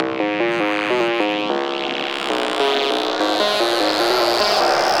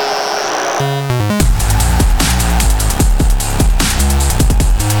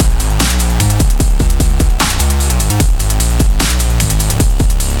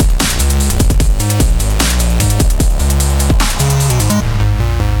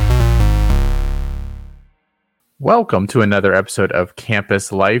Welcome to another episode of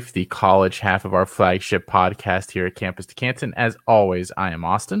Campus Life, the college half of our flagship podcast here at Campus to Canton. As always, I am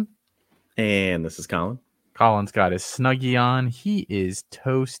Austin. And this is Colin. Colin's got his Snuggie on. He is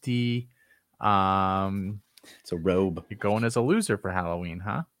toasty. It's a robe. You're going as a loser for Halloween,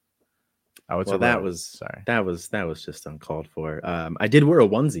 huh? Oh, it's that was just uncalled for. I did wear a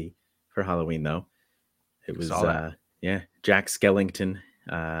onesie for Halloween though. It was Jack Skellington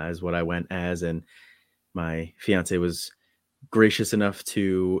is what I went as, and my fiance was gracious enough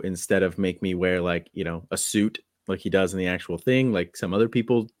to, instead of make me wear a suit like he does in the actual thing, like some other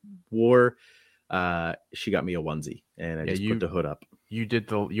people wore, she got me a onesie, and I just put the hood up. You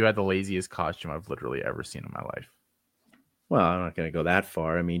had the laziest costume I've literally ever seen in my life. Well, I'm not going to go that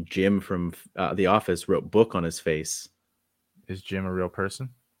far. I mean, Jim from The Office wrote book on his face. Is Jim a real person?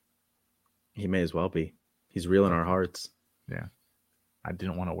 He may as well be. He's real in our hearts. Yeah. I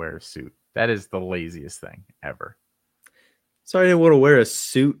didn't want to wear a suit. That is the laziest thing ever. Sorry, I didn't want to wear a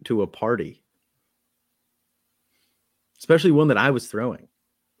suit to a party. Especially one that I was throwing.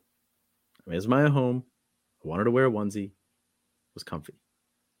 I mean, it was my home. I wanted to wear a onesie. It was comfy.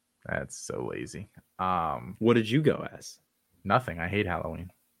 That's so lazy. What did you go as? Nothing. I hate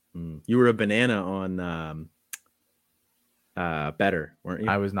Halloween. You were a banana on Better, weren't you?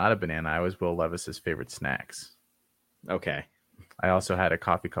 I was not a banana. I was Will Levis's favorite snacks. Okay. I also had a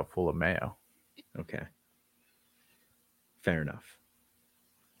coffee cup full of mayo. Okay. Fair enough.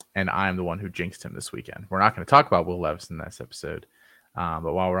 And I'm the one who jinxed him this weekend. We're not going to talk about Will Levis in this episode.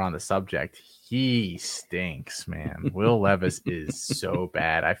 But while we're on the subject, he stinks, man. Will Levis is so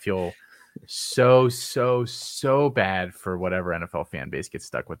bad. I feel so bad for whatever NFL fan base gets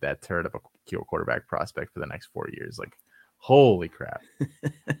stuck with that turd of a quarterback prospect for the next 4 years. Like, holy crap.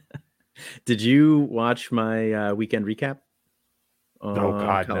 Did you watch my weekend recap? Oh,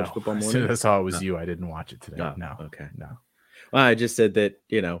 God, College no. Football As Morning? soon as I saw it was you, I didn't watch it today. No. Okay. No. Well, I just said that,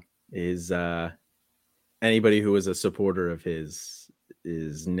 is anybody who was a supporter of his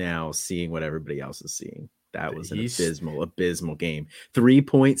is now seeing what everybody else is seeing. That was an abysmal game.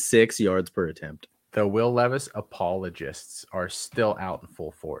 3.6 yards per attempt. The Will Levis apologists are still out in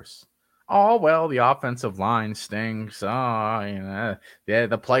full force. Oh, well, the offensive line stinks. Oh,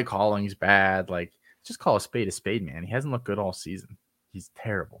 the play calling's bad. Like, just call a spade, man. He hasn't looked good all season. He's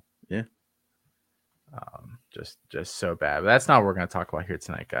terrible. Yeah. Just so bad. But that's not what we're going to talk about here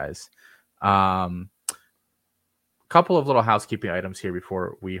tonight, guys. Couple of little housekeeping items here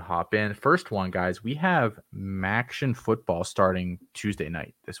before we hop in. First one, guys, we have Maction football starting Tuesday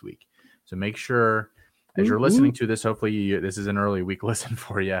night this week. So make sure as you're listening to this, hopefully this is an early week listen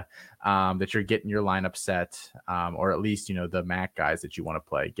for you, that you're getting your lineup set, or at least, the MAC guys that you want to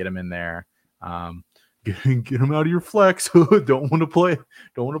play. Get them in there. Get them out of your flex. Don't want to play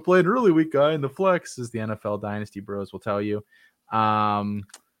an early week guy in the flex, as the NFL Dynasty Bros will tell you.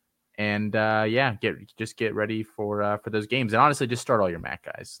 Get ready for those games, and honestly, just start all your MAC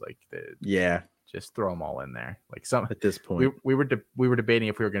guys. Just throw them all in there. Like some at this point, we were debating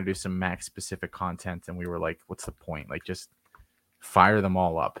if we were going to do some MAC specific content, and we were like, what's the point? Like, just fire them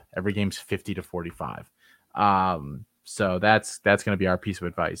all up. Every game's 50 to 45. So that's going to be our piece of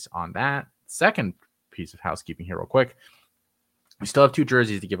advice on that. Second piece of housekeeping here real quick. We still have 2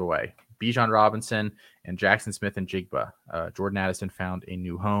 jerseys to give away. Bijan Robinson and Jackson Smith and Jigba. Jordan Addison found a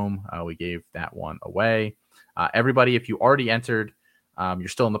new home. We gave that one away. Everybody, if you already entered, you're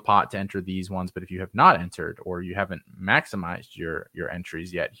still in the pot to enter these ones. But if you have not entered or you haven't maximized your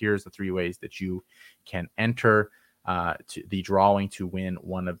entries yet, here's the 3 ways that you can enter to the drawing to win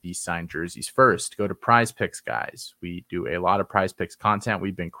one of these signed jerseys. First, go to Prize Picks, guys. We do a lot of Prize Picks content.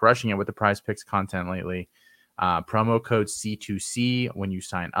 We've been crushing it with the Prize Picks content lately. Promo code C2C when you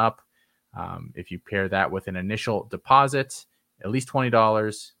sign up. If you pair that with an initial deposit, at least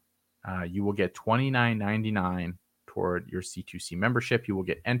 $20, you will get $29.99 toward your C2C membership. You will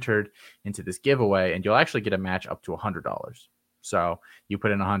get entered into this giveaway, and you'll actually get a match up to $100. So you put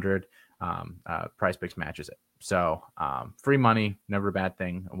in $100, Prize Picks matches it. So free money, never a bad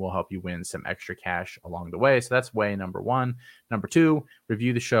thing, and we'll help you win some extra cash along the way. So that's way number 1. Number 2,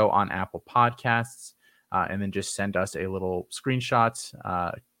 review the show on Apple Podcasts, and then just send us a little screenshot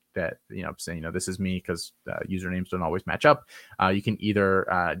that, saying, this is me, because usernames don't always match up. You can either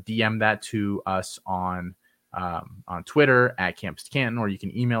DM that to us on Twitter at Campus to Canton, or you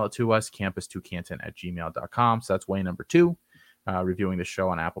can email it to us, campus2canton@gmail.com. So that's way number 2. Reviewing the show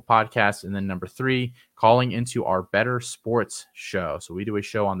on Apple Podcasts. And then number 3, calling into our Better Sports show. So we do a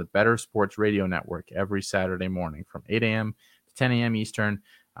show on the Better Sports Radio Network every Saturday morning from 8 a.m. to 10 a.m. Eastern.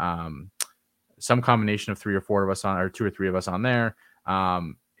 Some combination of 3 or 4 of us on, or 2 or 3 of us on there.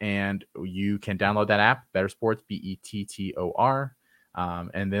 and you can download that app, Better Sports, BETTOR.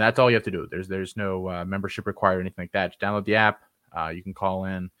 And then that's all you have to do. There's no membership required or anything like that. Just download the app. You can call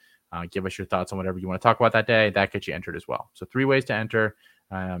in, give us your thoughts on whatever you want to talk about that day. That gets you entered as well. So 3 ways to enter.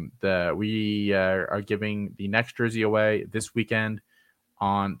 We are giving the next jersey away this weekend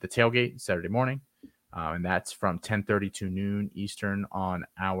on the tailgate Saturday morning. And that's from 10:30 to noon Eastern on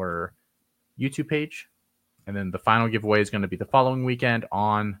our YouTube page. And then the final giveaway is going to be the following weekend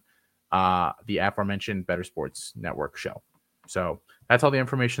on the aforementioned Better Sports Network show. So that's all the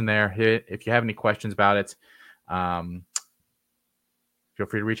information there. If you have any questions about it, feel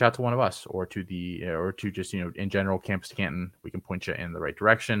free to reach out to one of us or to just, in general, Campus Canton. We can point you in the right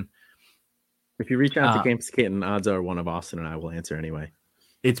direction. If you reach out to Campus Canton, odds are one of Austin and I will answer anyway.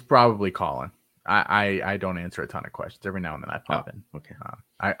 It's probably Colin. I don't answer a ton of questions. Every now and then I pop in. Okay.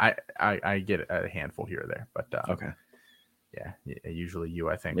 I get a handful here or there, but okay. Yeah, usually you,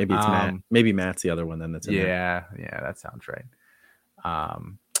 I think. Maybe it's Matt. Maybe Matt's the other one then. That's in there. Yeah, that sounds right.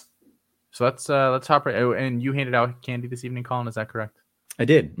 So let's hop right. Oh, and you handed out candy this evening, Colin. Is that correct? I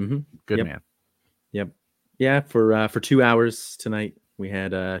did. Mm-hmm. Good man. Yep. Yeah. For 2 hours tonight, we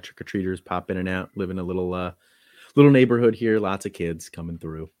had trick or treaters pop in and out. Live in a little neighborhood here. Lots of kids coming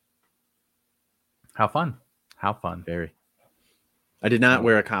through. How fun! Very. I did not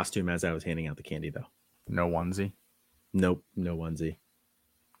wear a costume as I was handing out the candy, though. No onesie. Nope, no onesie.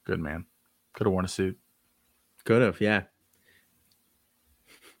 Good man. Could have worn a suit. Could have, yeah.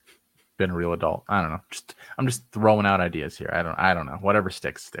 Been a real adult. I don't know. I'm just throwing out ideas here. I don't know. Whatever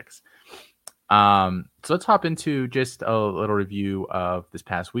sticks. So let's hop into just a little review of this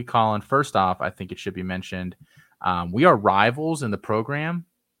past week, Colin. First off, I think it should be mentioned, we are rivals in the program.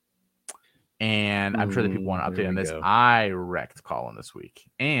 And I'm sure that people want to update on this. I wrecked Colin this week.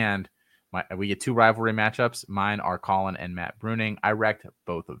 And we get 2 rivalry matchups. Mine are Colin and Matt Bruning. I wrecked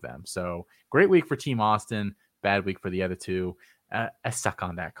both of them. So great week for Team Austin. Bad week for the other two. I suck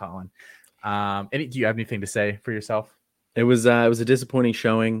on that, Colin. Do you have anything to say for yourself? It was a disappointing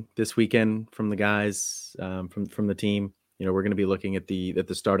showing this weekend from the guys, from the team. We're going to be looking at the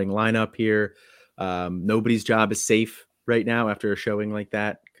starting lineup here. Nobody's job is safe right now after a showing like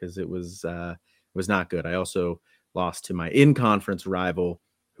that, because it was not good. I also lost to my in-conference rival,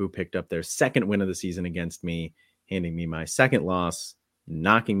 who picked up their second win of the season against me, handing me my second loss,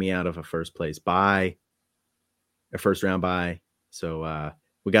 knocking me out of a first round bye. So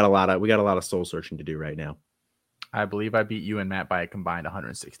we got a lot of soul searching to do right now. I believe I beat you and Matt by a combined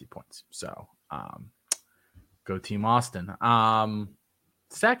 160 points. So go Team Austin.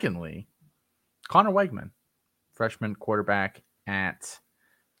 Secondly, Connor Wegman, freshman quarterback at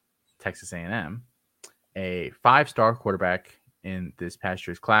Texas A&M, a 5-star quarterback in this past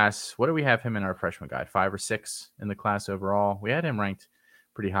year's class. What do we have him in our freshman guide? 5 or 6 in the class overall. We had him ranked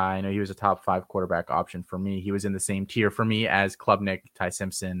pretty high. I know he was a top 5 quarterback option for me. He was in the same tier for me as Klubnik, Ty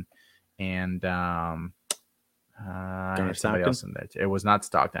Simpson, and somebody else in there. It was not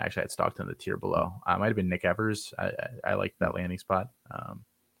Stockton. Actually, I had Stockton in the tier below. It might have been Nick Evers. I liked that landing spot.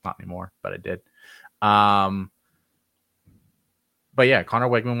 Not anymore, but I did. But yeah, Connor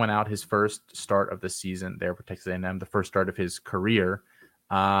Wegman went out his first start of the season there for Texas A&M, the first start of his career.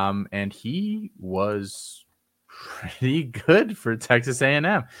 And he was pretty good for Texas A&M.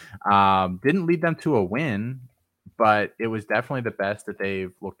 Didn't lead them to a win, but it was definitely the best that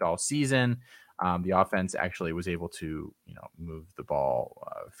they've looked all season. The offense actually was able to, move the ball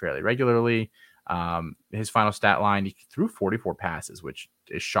fairly regularly. His final stat line, he threw 44 passes, which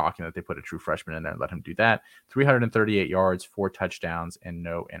is shocking that they put a true freshman in there and let him do that. 338 yards, 4 touchdowns, and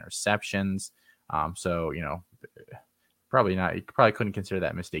no interceptions. So, probably not. You probably couldn't consider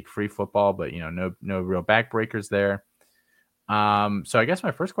that mistake-free football, but no real backbreakers there. So I guess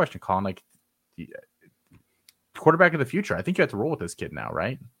my first question, Colin, the quarterback of the future. I think you have to roll with this kid now,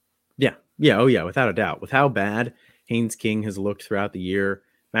 right? Yeah. Oh yeah, without a doubt. With how bad Haynes King has looked throughout the year,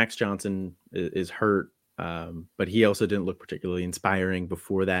 Max Johnson is hurt, but he also didn't look particularly inspiring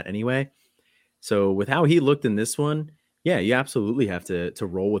before that anyway. So with how he looked in this one, yeah, you absolutely have to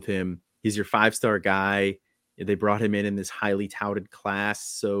roll with him. He's your 5-star guy. They brought him in this highly touted class,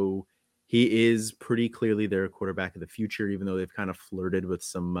 so he is pretty clearly their quarterback of the future, even though they've kind of flirted with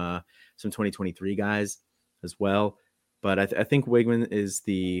some 2023 guys as well. But I think Wegman is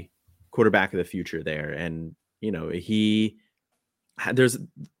the quarterback of the future there, and there's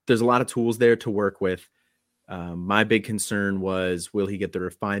a lot of tools there to work with. My big concern was, will he get the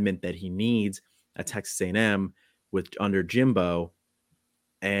refinement that he needs at Texas A&M under Jimbo?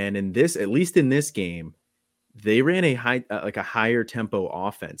 And at least in this game, they ran a higher tempo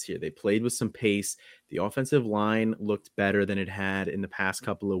offense here. They played with some pace. The offensive line looked better than it had in the past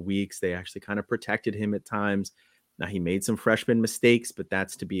couple of weeks. They actually kind of protected him at times. Now, he made some freshman mistakes, but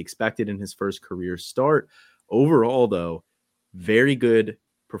that's to be expected in his first career start. Overall, though, very good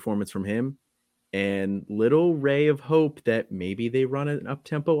performance from him, and little ray of hope that maybe they run an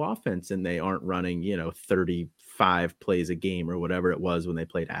up-tempo offense and they aren't running, 35 plays a game or whatever it was when they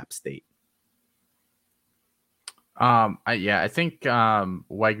played App State. I think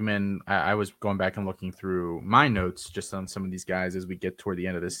Weigman, I was going back and looking through my notes just on some of these guys as we get toward the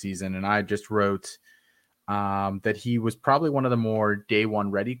end of the season, and I just wrote that he was probably one of the more day one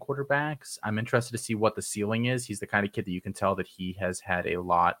ready quarterbacks. I'm interested to see what the ceiling is. He's the kind of kid that you can tell that he has had a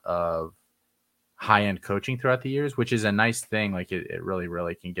lot of high end coaching throughout the years, which is a nice thing. Like it really,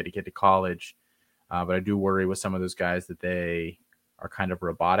 really can get a kid to college. But I do worry with some of those guys that they are kind of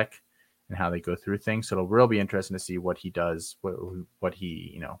robotic and how they go through things. So it'll really be interesting to see what he does, what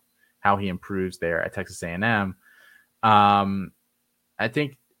he, how he improves there at Texas A&M. I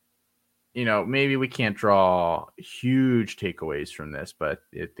think, maybe we can't draw huge takeaways from this, but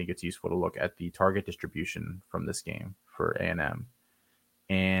I think it's useful to look at the target distribution from this game for A&M.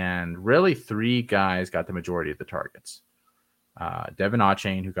 And really 3 guys got the majority of the targets. Devin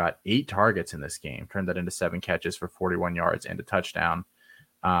Achane, who got 8 targets in this game, turned that into 7 catches for 41 yards and a touchdown.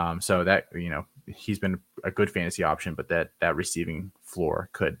 So that, he's been a good fantasy option, but that receiving floor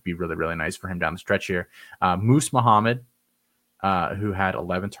could be really, really nice for him down the stretch here. Moose Muhammad, who had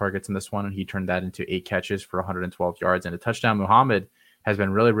 11 targets in this one, and he turned that into 8 catches for 112 yards and a touchdown. Muhammad has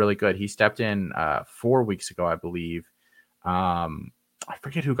been really, really good. He stepped in 4 weeks ago, I believe. I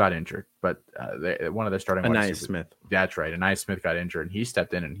forget who got injured, but one of their starting Ainias Smith. That's right. Ainias Smith got injured, and he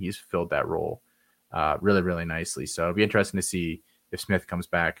stepped in and he's filled that role really, really nicely. So it'll be interesting to see if Smith comes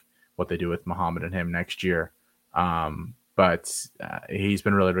back, what they do with Muhammad and him next year. But he's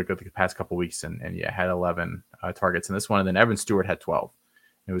been really, really good the past couple of weeks, and had 11 targets in this one. And then Evan Stewart had 12.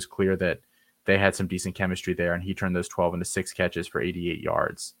 It was clear that they had some decent chemistry there, and he turned those 12 into 6 catches for 88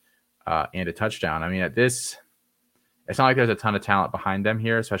 yards and a touchdown. I mean, it's not like there's a ton of talent behind them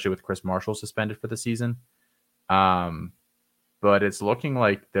here, especially with Chris Marshall suspended for the season. But it's looking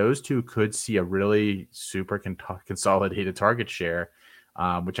like those 2 could see a really super consolidated target share,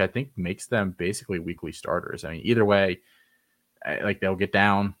 which I think makes them basically weekly starters. I mean, either way, like they'll get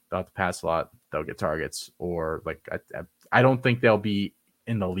down, they'll have to pass a lot, they'll get targets, or like I don't think they'll be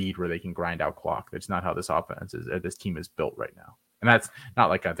in the lead where they can grind out clock. That's not how this this team is built right now. And that's not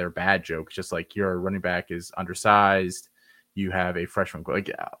like their bad joke. It's just like your running back is undersized. You have a freshman,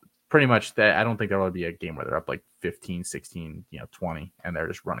 like pretty much that. I don't think there will be a game where they're up like 15, 16, 20, and they're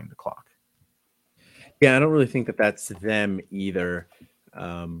just running the clock. Yeah, I don't really think that that's them either.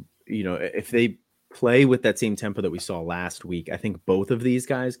 If they play with that same tempo that we saw last week, I think both of these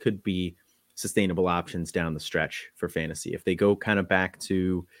guys could be sustainable options down the stretch for fantasy. If they go kind of back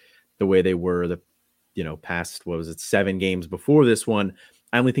to the way they were the past, 7 games before this one,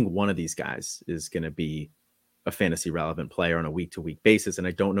 I only think one of these guys is going to be a fantasy relevant player on a week-to-week basis, and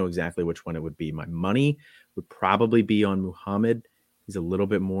I don't know exactly which one it would be. My money would probably be on Muhammad. He's a little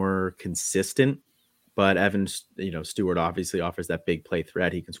bit more consistent, but Evan, Stewart obviously offers that big play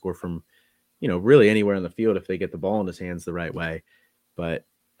threat. He can score from, really anywhere on the field if they get the ball in his hands the right way. But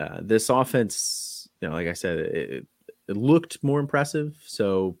this offense, like I said, it looked more impressive,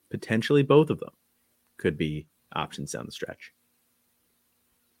 so potentially both of them could be options down the stretch.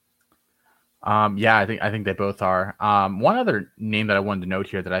 I think they both are. One other name that I wanted to note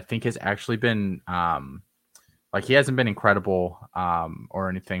here that I think has actually been he hasn't been incredible or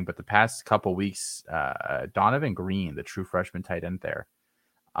anything, but the past couple weeks, Donovan Green, the true freshman tight end there.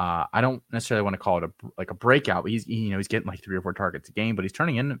 I don't necessarily want to call it a breakout, but he's getting like 3 or 4 targets a game, but he's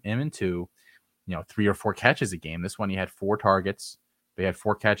turning him into 3 or 4 catches a game. This one he had 4 targets. They had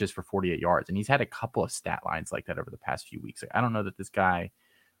 4 catches for 48 yards, and he's had a couple of stat lines like that over the past few weeks. I don't know that this guy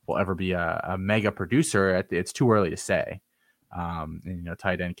will ever be a mega producer. It's too early to say.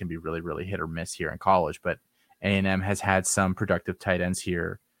 Tight end can be really, really hit or miss here in college, but A&M has had some productive tight ends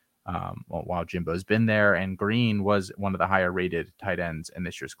here while Jimbo's been there, and Green was one of the higher rated tight ends in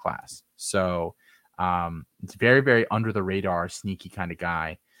this year's class. So it's very, very under the radar, sneaky kind of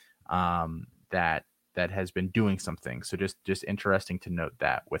guy that has been doing something. So just interesting to note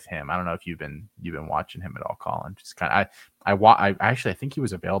that with him. I don't know if you've been watching him at all, Colin. Just kind of I actually think he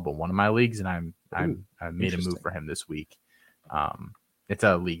was available in one of my leagues, and I made a move for him this week. It's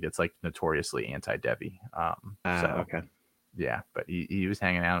a league that's like notoriously anti-Devy. Okay. Yeah, but he was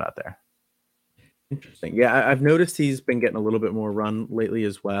hanging out there. Interesting. Yeah, I've noticed he's been getting a little bit more run lately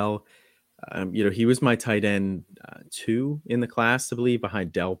as well. He was my tight end 2 in the class, I believe,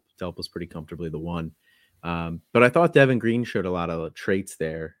 behind Delp. Delp was pretty comfortably the 1. But I thought Devin Green showed a lot of traits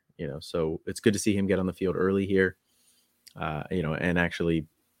there, so it's good to see him get on the field early here, and actually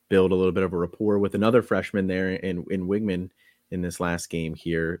build a little bit of a rapport with another freshman there in Wigman in this last game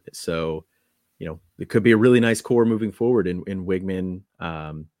here. So, it could be a really nice core moving forward in Wigman,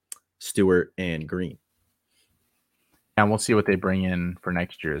 Stewart, and Green. And we'll see what they bring in for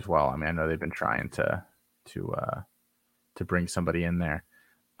next year as well. I mean, I know they've been trying to bring somebody in there.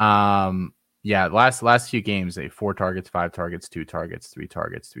 Last few games, 4 targets, 5 targets, 2 targets, 3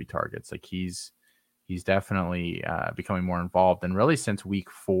 targets, 3 targets. Like he's definitely becoming more involved. And really since week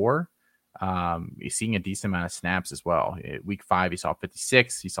 4, he's seeing a decent amount of snaps as well. Week 5, he saw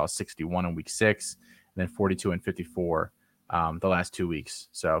 56. He saw 61 in week 6, and then 42 and 54 the last 2 weeks.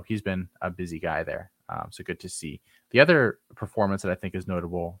 So he's been a busy guy there. So good to see. The other performance that I think is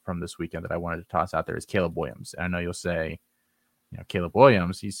notable from this weekend that I wanted to toss out there is Caleb Williams. And I know you'll say, Caleb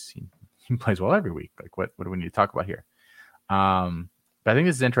Williams, he plays well every week. Like what do we need to talk about here? But I think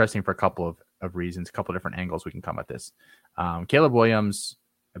this is interesting for a couple of reasons, a couple of different angles we can come at this. Caleb Williams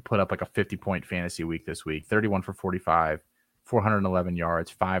put up like a 50-point fantasy week this week, 31 for 45, 411 yards,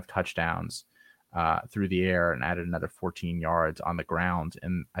 5 touchdowns through the air, and added another 14 yards on the ground.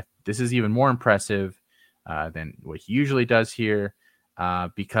 And this is even more impressive than what he usually does here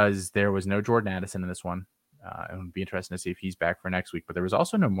because there was no Jordan Addison in this one. It would be interesting to see if he's back for next week. But there was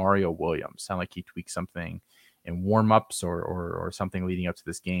also no Mario Williams. Sound like he tweaked something in warm-ups or something leading up to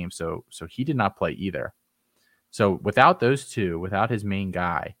this game. So he did not play either. So without those two, without his main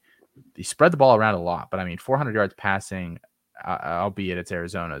guy, he spread the ball around a lot. But I mean, 400 yards passing, albeit it's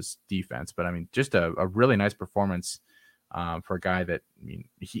Arizona's defense. But I mean, just a really nice performance for a guy that, I mean,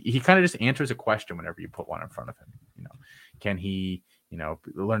 he kind of just answers a question whenever you put one in front of him. Can he,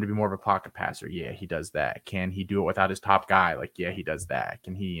 learn to be more of a pocket passer? Yeah, he does that. Can he do it without his top guy? Like, yeah, he does that.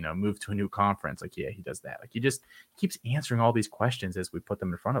 Can he, move to a new conference? Like, yeah, he does that. Like, he just keeps answering all these questions as we put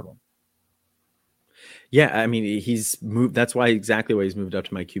them in front of him. Yeah, I mean, he's moved. That's exactly why he's moved up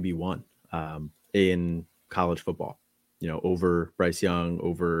to my QB1 in college football, over Bryce Young,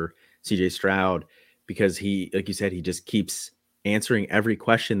 over CJ Stroud, because he, like you said, he just keeps answering every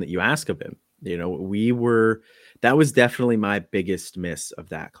question that you ask of him. That was definitely my biggest miss of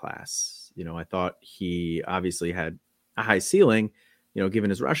that class. I thought he obviously had a high ceiling,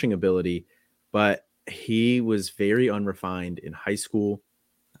 given his rushing ability, but he was very unrefined in high school.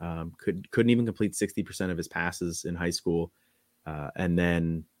 Couldn't even complete 60% of his passes in high school. And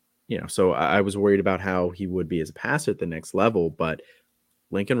then, so I was worried about how he would be as a passer at the next level, but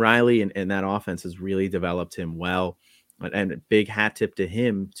Lincoln Riley and that offense has really developed him well. And a big hat tip to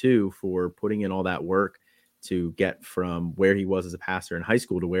him too, for putting in all that work to get from where he was as a passer in high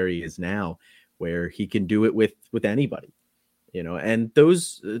school to where he is now, where he can do it with anybody, and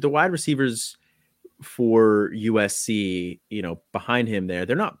the wide receivers for USC, behind him there,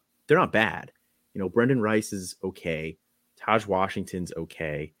 they're not bad. Brendan Rice is okay. Taj Washington's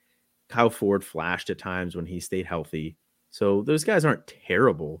okay. Kyle Ford flashed at times when he stayed healthy. So those guys aren't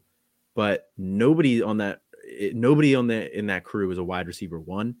terrible, but nobody in that crew is a wide receiver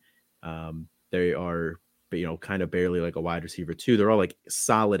 1. They are, kind of barely like a wide receiver 2. They're all like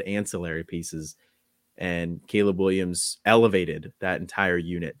solid ancillary pieces. And Caleb Williams elevated that entire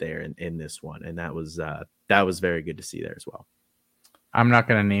unit there in this one. And that was very good to see there as well. I'm not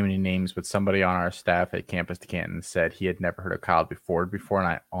going to name any names, but somebody on our staff at Campus to Canton said he had never heard of Kyle before, and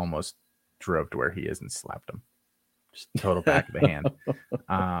I almost drove to where he is and slapped him. Just total back of the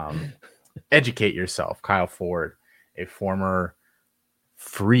hand. Educate yourself. Kyle Ford, a former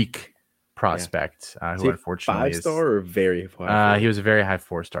freak prospect, who unfortunately 5-star or very high? He was a very high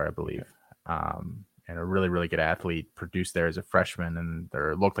 4-star, I believe. And a really, really good athlete, produced there as a freshman, and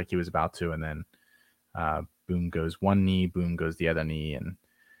there looked like he was about to, and then boom goes one knee, boom goes the other knee, and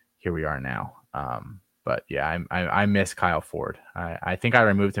here we are now. But yeah, I miss Kyle Ford. I think I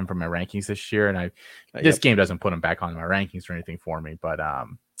removed him from my rankings this year, and this game doesn't put him back on my rankings or anything for me, but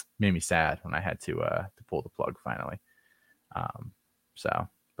made me sad when I had to pull the plug finally.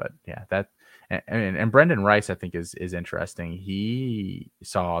 But yeah, that and Brendan Rice, I think is interesting. He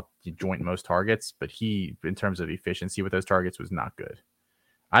saw joint most targets, but he, in terms of efficiency with those targets, was not good.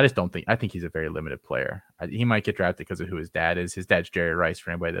 I think he's a very limited player. He might get drafted because of who his dad is. His dad's Jerry Rice,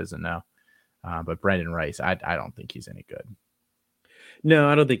 for anybody that doesn't know. But Brendan Rice, I don't think he's any good. No,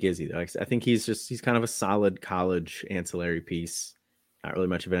 I don't think he is either. I think he's kind of a solid college ancillary piece. Not really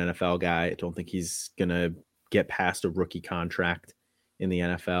much of an NFL guy. I don't think he's going to get past a rookie contract in the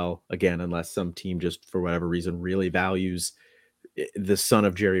NFL, again, unless some team just for whatever reason really values the son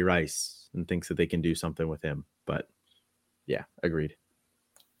of Jerry Rice, and thinks that they can do something with him. But yeah, agreed.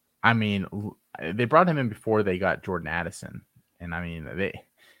 I mean, they brought him in before they got Jordan Addison. And I mean,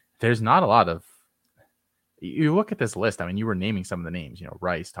 there's not a lot of, you look at this list. I mean, you were naming some of the names,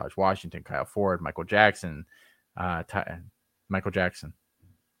 Rice, Taj Washington, Kyle Ford, Michael Jackson, Michael Jackson.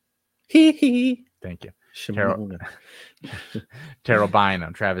 Thank you. Terrell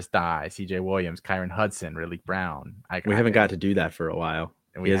Bynum, Travis Dye, CJ Williams, Kyron Hudson, Ridley Brown. We haven't got to do that for a while.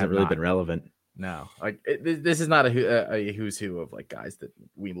 And he hasn't really been relevant. No, this is not a who's who of like guys that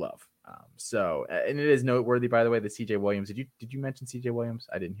we love. So, and it is noteworthy, by the way, that CJ Williams. Did you mention CJ Williams?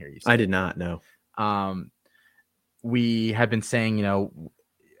 I didn't hear you. I did not. No. We have been saying,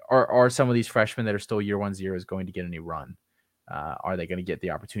 are some of these freshmen that are still year 1 zeros going to get any run? Are they going to get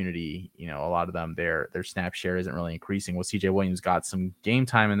the opportunity? A lot of them, their snap share isn't really increasing. Well, CJ Williams got some game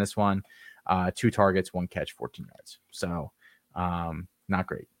time in this one, 2 targets, 1 catch, 14 yards. So not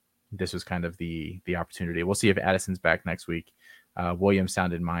great. This was kind of the opportunity. We'll see if Addison's back next week. Williams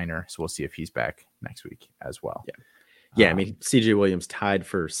sounded minor, so we'll see if he's back next week as well. Yeah. I mean, CJ Williams tied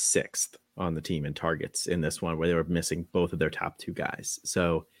for 6th on the team in targets in this one, where they were missing both of their top 2 guys.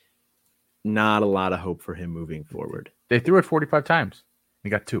 So not a lot of hope for him moving forward. They threw it 45 times. They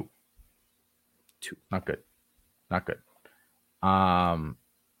got 2. Not good. I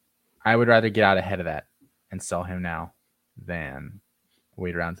would rather get out ahead of that and sell him now than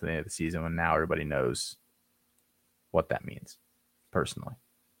wait around to the end of the season when now everybody knows what that means. Personally,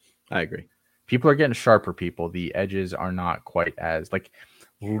 I agree. People are getting sharper. The edges are not quite as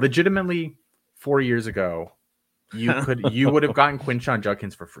legitimately 4 years ago. You would have gotten Quinshon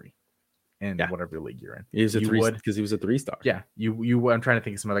Judkins for free in whatever league you're in. He was a 3 because he was a 3-star. Yeah, I'm trying to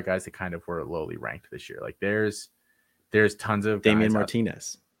think of some other guys that kind of were lowly ranked this year. Like there's tons of Damian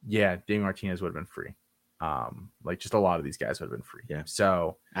Martinez. Yeah, Damian Martinez would have been free. Just a lot of these guys would have been free. Yeah.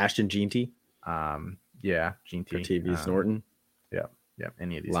 So Ashton Jeanty. Yeah, Jeanty. Tavius Norton. Yeah.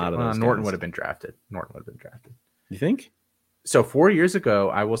 Any of these. Norton would have been drafted. You think? So 4 years ago,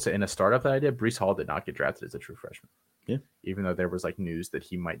 I will say in a startup that I did, Breece Hall did not get drafted as a true freshman. Yeah. Even though there was news that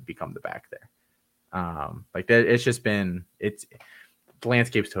he might become the back there. It's just been, the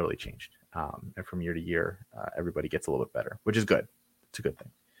landscape's totally changed. And from year to year, everybody gets a little bit better, which is good. It's a good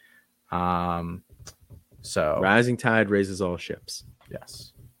thing. So rising tide raises all ships.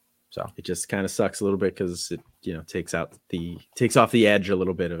 Yes. So it just kind of sucks a little bit because it, takes off the edge a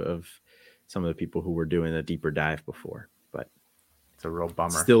little bit of some of the people who were doing a deeper dive before. But it's a real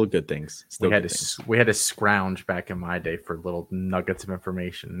bummer. Still good things. We had to scrounge back in my day for little nuggets of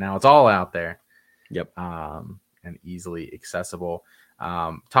information. Now it's all out there. Yep. And easily accessible.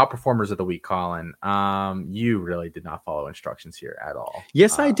 Top performers of the week, Colin. You really did not follow instructions here at all.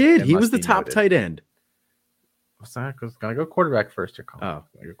 Yes, I did. He was the top tight end. I was gonna go quarterback first here, Colin. Oh,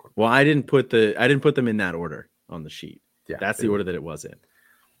 well, I didn't put them in that order on the sheet. Yeah, that's the order that it was in.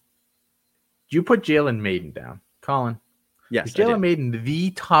 You put Jalen Maiden down, Colin. Yes, is Jalen Maiden the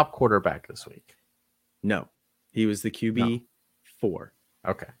top quarterback this week? No, he was the QB 4.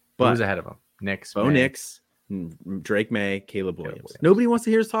 Okay, but who was ahead of him? Bo Nix, Drake May, Caleb Williams. Nobody wants to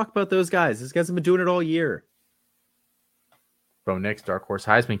hear us talk about those guys. These guys have been doing it all year. Bo Nix, dark horse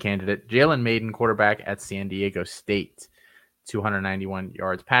Heisman candidate. Jalen Maiden, quarterback at San Diego State. 291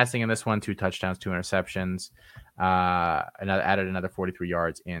 yards passing in this one, 2 touchdowns, 2 interceptions. Added another 43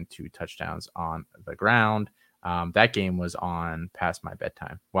 yards and 2 touchdowns on the ground. That game was on past my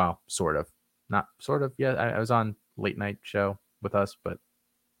bedtime. Well, sort of. Not sort of. Yeah, I was on late night show with us, but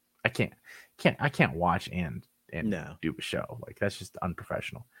I can't watch and do a show. That's just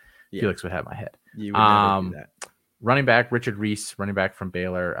unprofessional. Yeah. Felix would have my head. You would never do that. Running back, Richard Reese, running back from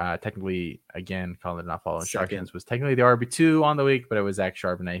Baylor. Technically, again, Colin did not follow instructions, was technically the RB2 on the week, but it was Zach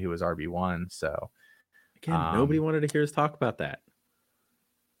Charbonnet who was RB1. So, again, nobody wanted to hear us talk about that.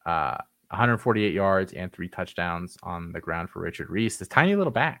 148 yards and 3 touchdowns on the ground for Richard Reese. This tiny little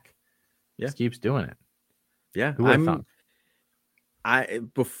back just keeps doing it. Yeah. A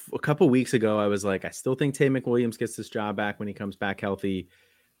couple weeks ago, I was like, I still think Tay McWilliams gets this job back when he comes back healthy.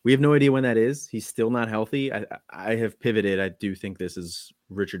 We have no idea when that is. He's still not healthy. I have pivoted. I do think this is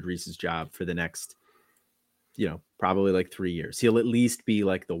Richard Reese's job for the next, probably 3 years. He'll at least be the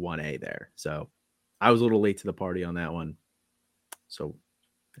 1A there. So I was a little late to the party on that one. So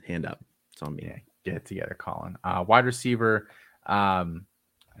hand up. It's on me. Yeah, get it together, Colin. Wide receiver. I'm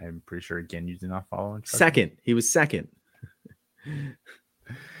pretty sure, again, you did not follow instructions. Second. He was second.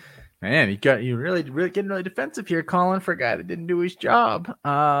 Man, you really getting really defensive here, Colin, for a guy that didn't do his job.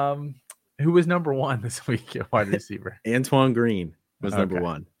 Who was number 1 this week at wide receiver? Antoine Green was number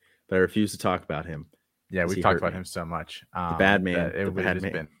 1, but I refuse to talk about him. Yeah, we've talked about him so much. The bad man. It would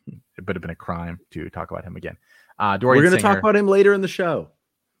have been a crime to talk about him again. We're going to talk about him later in the show.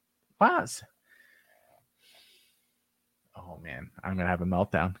 Was. Oh man, I'm gonna have a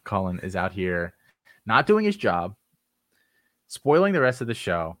meltdown. Colin is out here not doing his job, spoiling the rest of the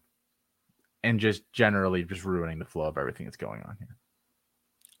show, and just generally just ruining the flow of everything that's going on here.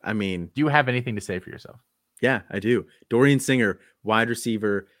 I mean, do you have anything to say for yourself? Yeah, I do. Dorian Singer, wide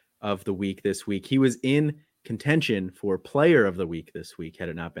receiver of the week this week. He was in contention for player of the week this week, had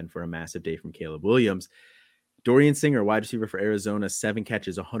it not been for a massive day from Caleb Williams. Dorian Singer, wide receiver for Arizona, 7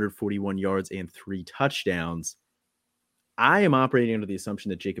 catches, 141 yards, and 3 touchdowns. I am operating under the assumption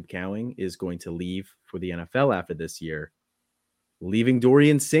that Jacob Cowing is going to leave for the NFL after this year, leaving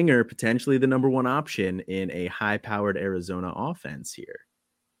Dorian Singer potentially the number 1 option in a high-powered Arizona offense here.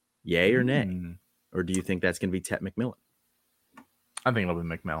 Yay or nay? Or do you think that's going to be Tet McMillan? I think it'll be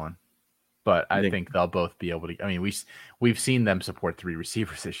McMillan, but I think they'll both be able to. I mean, we've seen them support 3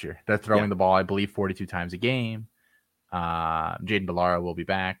 receivers this year. They're throwing the ball, I believe, 42 times a game. Jaden Bellara will be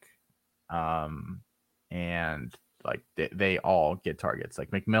back, and like they all get targets.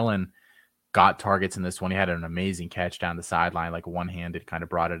 Like McMillan got targets in this one. He had an amazing catch down the sideline, like one-handed, kind of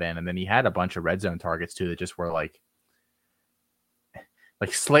brought it in, and then he had a bunch of red zone targets too that just were like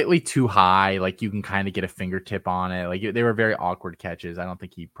slightly too high. Like you can kind of get a fingertip on it. Like they were very awkward catches. I don't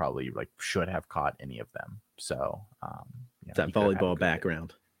think he probably should have caught any of them. So that volleyball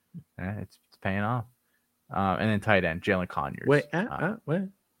background. It's paying off. And then tight end Jalen Conyers. Wait.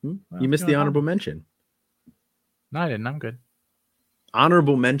 You missed the honorable mention. No, I didn't. I'm good.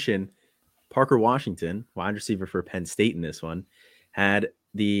 Honorable mention: Parker Washington, wide receiver for Penn State in this one, had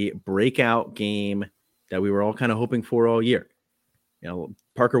the breakout game that we were all kind of hoping for all year.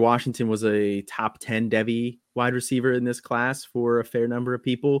 Parker Washington was a top 10 Devy wide receiver in this class for a fair number of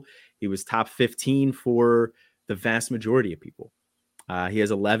people. He was top 15 for the vast majority of people. He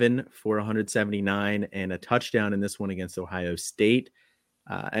has 11 for 179 and a touchdown in this one against Ohio State.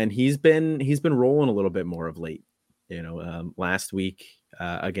 And he's been rolling a little bit more of late. Last week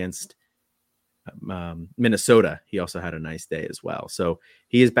against Minnesota, he also had a nice day as well. So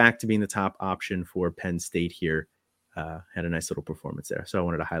he is back to being the top option for Penn State here. Had a nice little performance there. So I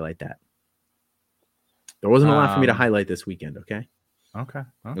wanted to highlight that. There wasn't a lot for me to highlight this weekend, okay? Okay.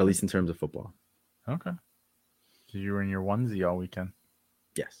 At least in terms of football. Okay. So you were in your onesie all weekend?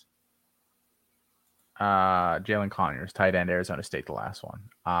 Yes. Jalen Conyers, tight end, Arizona State, the last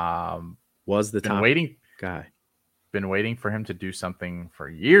one. Was the top guy. Been waiting for him to do something for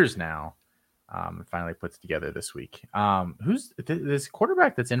years now. And finally puts together this week. Who's this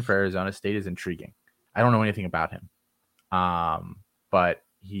quarterback that's in for Arizona State is intriguing. I don't know anything about him. But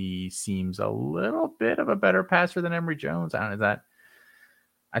he seems a little bit of a better passer than Emory Jones. I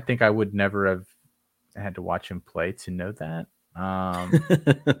think I would never have had to watch him play to know that.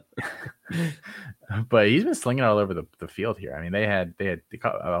 But he's been slinging all over the field here. I mean, they had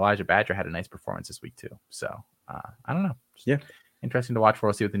Elijah Badger had a nice performance this week too. So I don't know. Just interesting to watch for.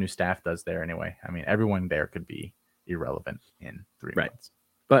 We'll see what the new staff does there anyway. I mean, everyone there could be irrelevant in 3 months.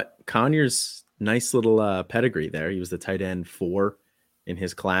 But Conyers, nice little pedigree there. He was the tight end 4 in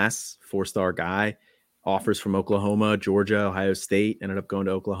his class, 4-star guy. Offers from Oklahoma, Georgia, Ohio State. Ended up going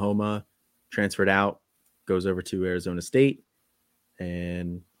to Oklahoma, transferred out, goes over to Arizona State,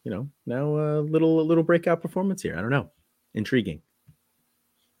 and now a little breakout performance here. I don't know, intriguing.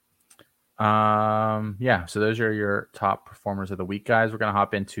 So those are your top performers of the week, guys. We're gonna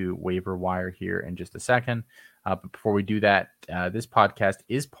hop into waiver wire here in just a second. But before we do that, this podcast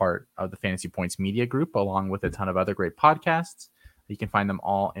is part of the Fantasy Points Media Group, along with a ton of other great podcasts. You can find them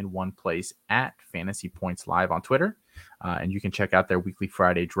all in one place at Fantasy Points Live on Twitter. And you can check out their weekly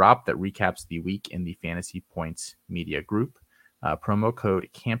Friday drop that recaps the week in the Fantasy Points Media Group. Promo code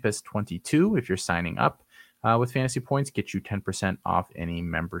CAMPUS22 if you're signing up with Fantasy Points, get you 10% off any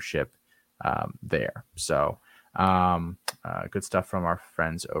membership there. So good stuff from our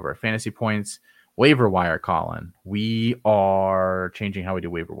friends over at Fantasy Points. Waiver wire, Colin. We are changing how we do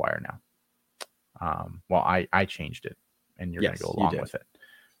waiver wire now. Well, I changed it, and you're going to go along with it.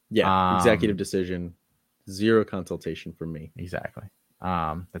 Yeah, executive decision, 0 consultation from me. Exactly.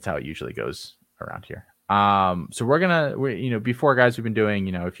 That's how it usually goes around here. So we're before, guys, we've been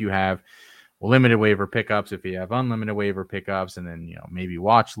doing, if you have limited waiver pickups, if you have unlimited waiver pickups, and then, maybe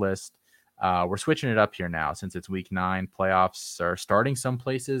watch list. We're switching it up here now since it's week 9. Playoffs are starting some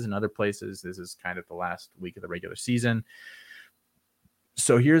places, and other places this is kind of the last week of the regular season.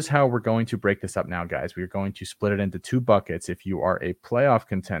 So here's how we're going to break this up now, guys. We're going to split it into 2 buckets if you are a playoff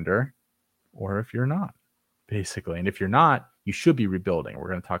contender or if you're not, basically. And if you're not, you should be rebuilding. We're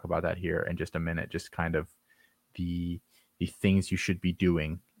going to talk about that here in just a minute, just kind of the things you should be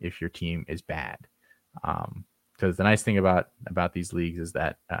doing if your team is bad. Because the nice thing about these leagues is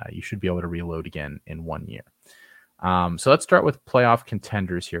that you should be able to reload again in 1 year. So let's start with playoff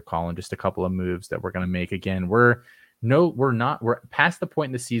contenders here, Colin. Just a couple of moves that we're going to make. Again, we're past the point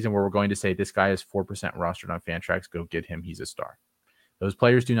in the season where we're going to say this guy is 4% rostered on Fantrax. Go get him. He's a star. Those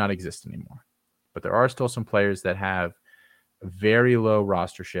players do not exist anymore. But there are still some players that have very low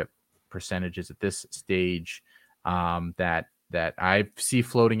rostership percentages at this stage that I see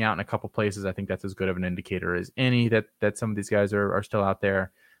floating out in a couple places. I think that's as good of an indicator as any that some of these guys are still out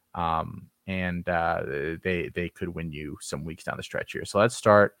there. And they could win you some weeks down the stretch here. So let's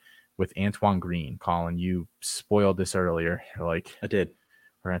start with Antoine Green. Colin, you spoiled this earlier. You're like, I did.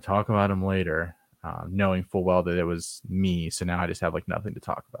 We're going to talk about him later, knowing full well that it was me. So now I just have like nothing to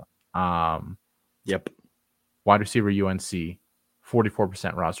talk about. Yep. Wide receiver UNC, 44%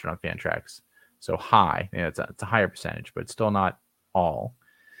 rostered on Fantrax. So high. Yeah, it's a higher percentage, but it's still not all.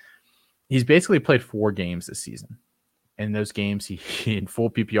 He's basically played 4 games this season. In those games, he in full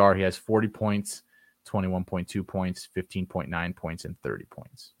PPR, he has 40 points, 21.2 points, 15.9 points, and 30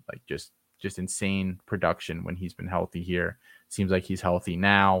 points. Like just insane production when he's been healthy here. Seems like he's healthy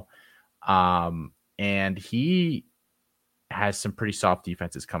now. And he has some pretty soft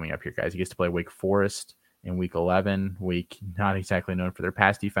defenses coming up here, guys. He gets to play Wake Forest in week 11. Wake, not exactly known for their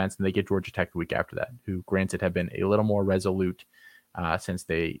pass defense. And they get Georgia Tech the week after that, who granted have been a little more resolute since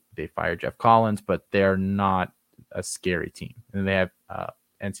they fired Jeff Collins, but they're not a scary team. And they have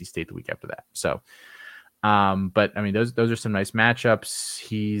NC State the week after that. So, but I mean, those are some nice matchups.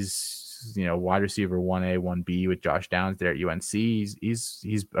 He's, wide receiver 1A, 1B with Josh Downs there at UNC. He's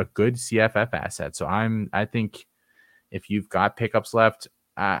a good CFF asset. So I think if you've got pickups left,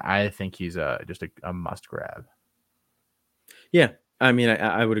 I think he's just a must grab. Yeah. I mean,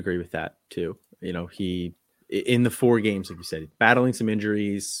 I would agree with that too. He, in the 4 games, like you said, battling some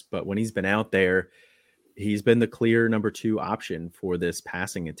injuries, but when he's been out there, he's been the clear number 2 option for this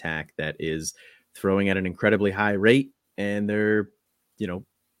passing attack that is throwing at an incredibly high rate. And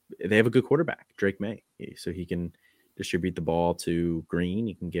they have a good quarterback, Drake May. So he can distribute the ball to Green.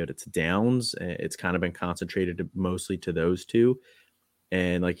 You can give it to Downs. It's kind of been concentrated mostly to those 2.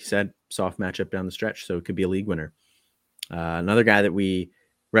 And like you said, soft matchup down the stretch. So it could be a league winner. Another guy that we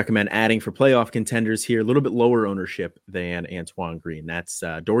recommend adding for playoff contenders here, a little bit lower ownership than Antoine Green. That's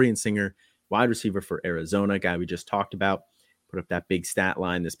Dorian Singer, wide receiver for Arizona, guy we just talked about. Put up that big stat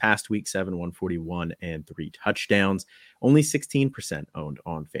line this past week, 7, 141, and 3 touchdowns. Only 16% owned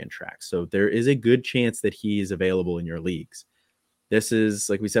on Fantrax. So there is a good chance that he is available in your leagues. This is,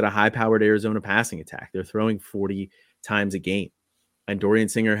 like we said, a high-powered Arizona passing attack. They're throwing 40 times a game. And Dorian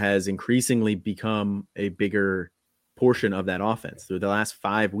Singer has increasingly become a bigger portion of that offense. Through the last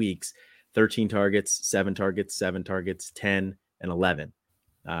 5 weeks, 13 targets, 7 targets, 7 targets, 10, and 11.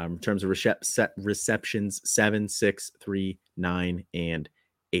 In terms of receptions, 7, 6, 3, 9, and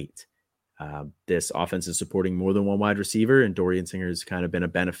 8. This offense is supporting more than one wide receiver, and Dorian Singer has kind of been a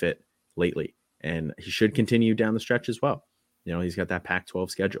benefit lately. And he should continue down the stretch as well. He's got that Pac-12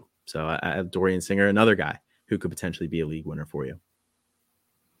 schedule. So I have Dorian Singer, another guy who could potentially be a league winner for you.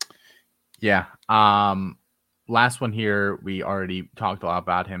 Yeah. Last one here, we already talked a lot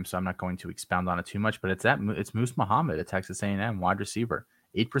about him, so I'm not going to expound on it too much, but it's Moose Muhammad at Texas A&M, wide receiver.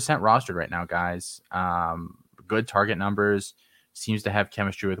 8% rostered right now, guys. Good target numbers. Seems to have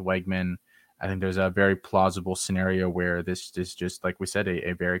chemistry with Weigman. I think there's a very plausible scenario where this is just, like we said,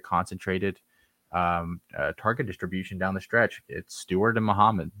 a very concentrated target distribution down the stretch. It's Stewart and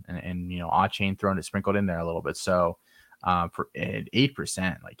Muhammad, and A-Chain thrown it sprinkled in there a little bit. So for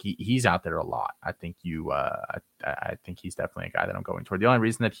 8%, like he's out there a lot. I think I think he's definitely a guy that I'm going toward. The only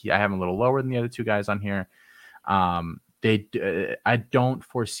reason that I have him a little lower than the other 2 guys on here, I don't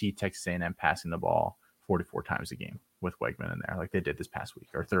foresee Texas A&M passing the ball 44 times a game with Weigman in there, like they did this past week,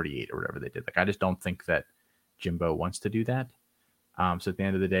 or 38 or whatever they did. Like I just don't think that Jimbo wants to do that. So at the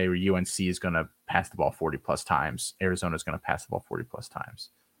end of the day, where UNC is going to pass the ball 40 plus times, Arizona is going to pass the ball 40 plus times.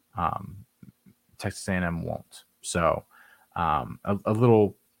 Texas A&M won't. So a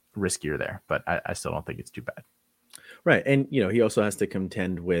little riskier there, but I still don't think it's too bad. Right. And, he also has to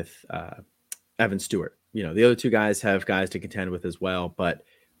contend with Evan Stewart. The other 2 guys have guys to contend with as well. But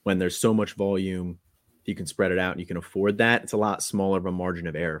when there's so much volume, you can spread it out and you can afford that. It's a lot smaller of a margin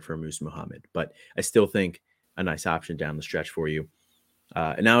of error for Moose Muhammad. But I still think a nice option down the stretch for you.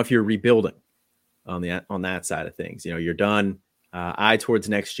 And now if you're rebuilding on that side of things, you're done. Eye towards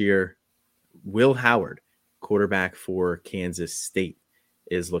next year. Will Howard, quarterback for Kansas State,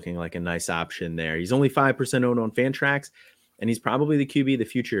 is looking like a nice option there. He's only 5% owned on Fantrax. and he's probably the QB of the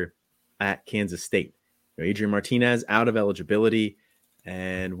future at Kansas State. Adrian Martinez out of eligibility,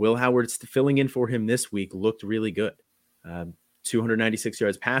 and Will Howard filling in for him this week looked really good. 296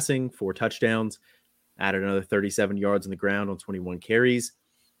 yards passing, 4 touchdowns, added another 37 yards on the ground on 21 carries.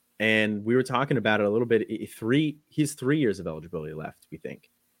 And we were talking about it a little bit. He's 3 years of eligibility left, we think.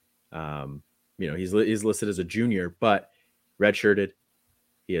 He's listed as a junior, but redshirted.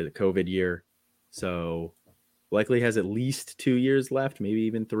 He had a COVID year. So likely has at least 2 years left, maybe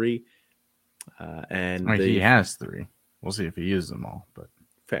even 3. He has 3. We'll see if he uses them all, but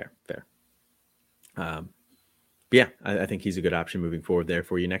fair. I think he's a good option moving forward there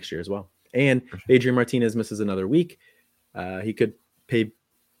for you next year as well. And Adrian Martinez misses another week. He could pay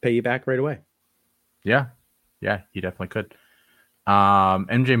you back right away. Yeah, he definitely could.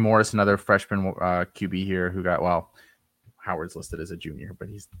 MJ Morris, another freshman QB here who got, Howard's listed as a junior, but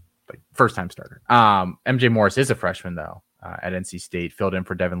he's like first time starter. MJ Morris is a freshman though at NC State, filled in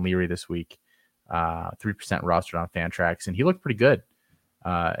for Devin Leary this week. 3% rostered on Fantrax, and he looked pretty good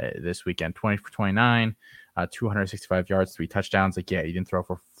this weekend. 20 for 29, 265 yards, 3 touchdowns. He didn't throw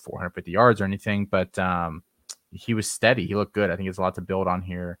for 450 yards or anything, but he was steady. He looked good. I think it's a lot to build on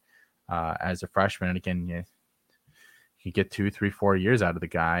here as a freshman. And again, you get 2, 3, 4 years out of the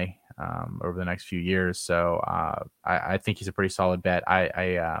guy over the next few years. So I think he's a pretty solid bet.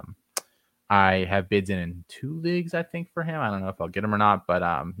 I have bids in 2 leagues, I think, for him. I don't know if I'll get him or not, but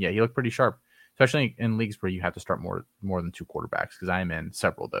he looked pretty sharp, especially in leagues where you have to start more than 2 quarterbacks, because I'm in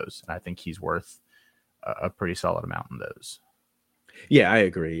several of those, and I think he's worth a pretty solid amount in those. Yeah, I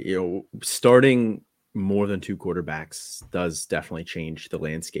agree. Starting more than 2 quarterbacks does definitely change the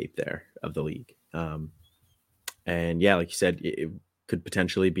landscape there of the league. And like you said, it could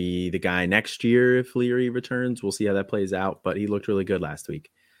potentially be the guy next year if Leary returns. We'll see how that plays out, but he looked really good last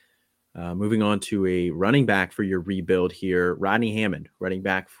week. Moving on to a running back for your rebuild here, Rodney Hammond, running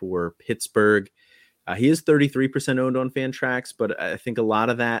back for Pittsburgh. He is 33% owned on Fantrax, but I think a lot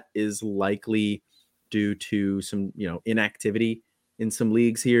of that is likely due to some, inactivity in some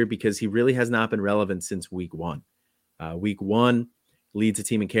leagues here, because he really has not been relevant since week 1. Week 1 leads a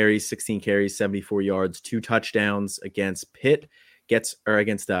team in carries, 16 carries, 74 yards, 2 touchdowns against Pitt, against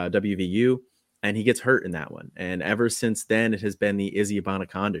WVU, and he gets hurt in that one. And ever since then, it has been the Izzy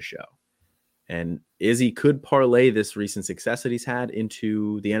Abonaconda show. And Izzy could parlay this recent success that he's had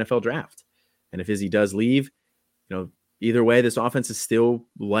into the NFL draft. And if Izzy does leave, either way, this offense is still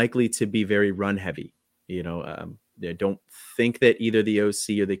likely to be very run heavy. I don't think that either the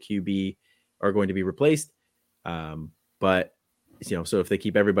OC or the QB are going to be replaced. But so if they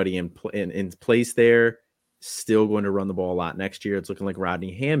keep everybody in place there, still going to run the ball a lot next year. It's looking like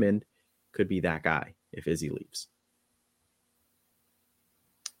Rodney Hammond could be that guy if Izzy leaves.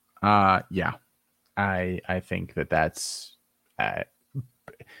 I think that's. I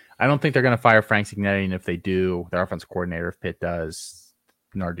don't think they're going to fire Frank Cignetti, and if they do, their offensive coordinator, if Pitt does,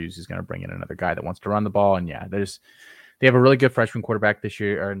 Narduzzi is going to bring in another guy that wants to run the ball. And they have a really good freshman quarterback this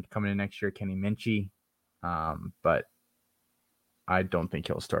year, or coming in next year, Kenny Minchie. But I don't think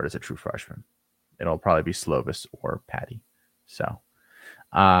he'll start as a true freshman. It'll probably be Slovis or Patty. So,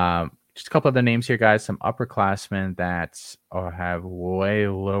 just a couple other names here, guys. Some upperclassmen that have way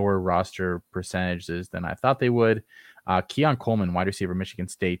lower roster percentages than I thought they would. Keon Coleman, wide receiver, Michigan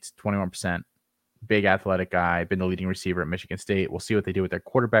State, 21%. Big athletic guy, been the leading receiver at Michigan State. We'll see what they do with their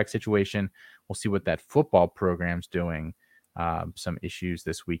quarterback situation. We'll see what that football program's doing. Some issues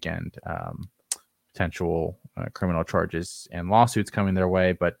this weekend, potential criminal charges and lawsuits coming their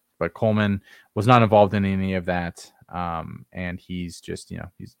way, but Coleman was not involved in any of that. And he's just,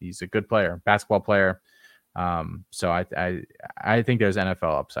 he's a good player, basketball player. So I think there's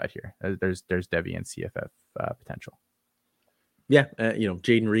NFL upside here. There's Devy and CFF potential. Yeah.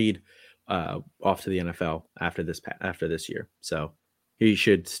 Jaden Reed off to the NFL after this year. So he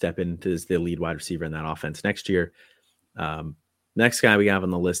should step into the lead wide receiver in that offense next year. Next guy we have on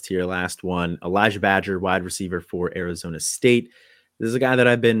the list here, last one, Elijah Badger, wide receiver for Arizona State. This is a guy that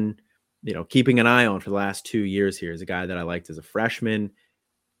I've been, keeping an eye on for the last 2 years here. He's a guy that I liked as a freshman,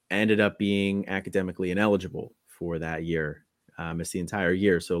 ended up being academically ineligible for that year, missed the entire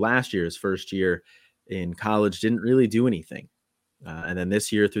year. So last year, his first year in college, didn't really do anything. And then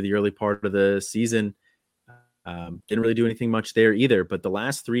this year, through the early part of the season, didn't really do anything much there either. But the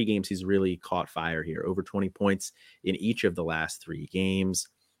last 3 games, he's really caught fire here. Over 20 points in each of the last 3 games.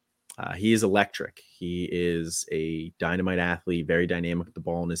 He is electric. He is a dynamite athlete, very dynamic with the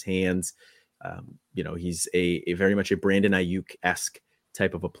ball in his hands. He's a very much a Brandon Ayuk-esque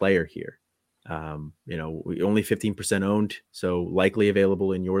type of a player here. Only 15% owned, so likely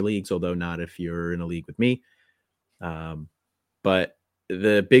available in your leagues, although not if you're in a league with me. But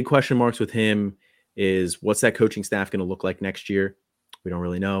the big question marks with him is, what's that coaching staff going to look like next year? We don't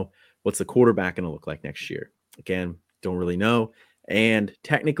really know. What's the quarterback going to look like next year? Again, don't really know. And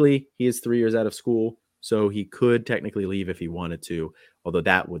technically, he is 3 years out of school, so he could technically leave if he wanted to, although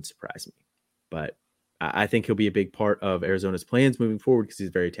that would surprise me. But I think he'll be a big part of Arizona's plans moving forward because he's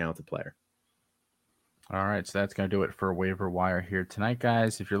a very talented player. All right, so that's going to do it for waiver wire here tonight,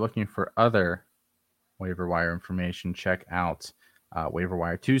 guys. If you're looking for other waiver wire information, check out Waiver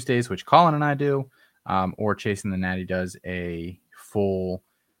Wire Tuesdays, which Colin and I do, or Chasing the Natty does a full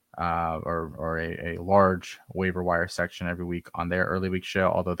or a large waiver wire section every week on their early week show,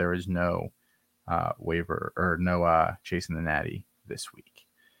 although there is no waiver or no Chasing the Natty this week.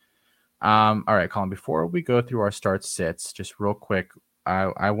 All right, Colin, before we go through our start sits, just real quick,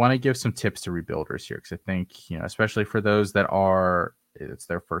 I want to give some tips to rebuilders here, because I think, especially for those that it's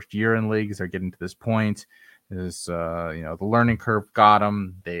their first year in leagues, they're getting to this point. The learning curve got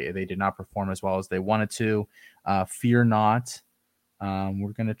them. They did not perform as well as they wanted to. Fear not.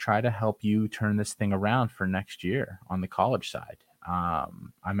 We're going to try to help you turn this thing around for next year on the college side.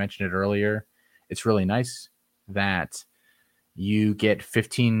 I mentioned it earlier. It's really nice that you get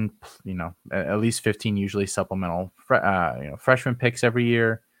 15, at least 15 usually supplemental freshman picks every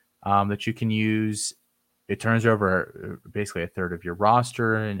year that you can use. It turns over basically a third of your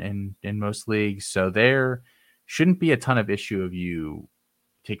roster in most leagues. So there shouldn't be a ton of issue of you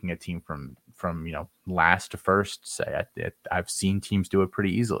taking a team from last to first. Say I've seen teams do it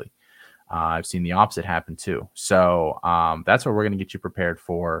pretty easily. I've seen the opposite happen too. So that's what we're going to get you prepared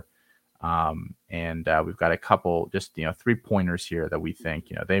for. And we've got a couple, just 3 pointers here that we think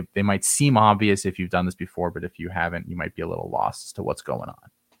they might seem obvious if you've done this before, but if you haven't, you might be a little lost as to what's going on.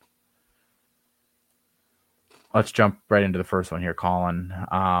 Let's jump right into the first one here, Colin.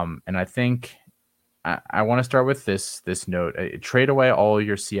 And I think I want to start with this note. Trade away all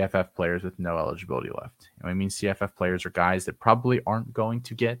your CFF players with no eligibility left. I mean, CFF players are guys that probably aren't going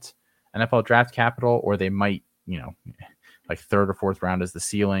to get NFL draft capital, or they might, like third or fourth round is the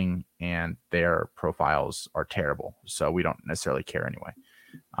ceiling, and their profiles are terrible. So we don't necessarily care anyway.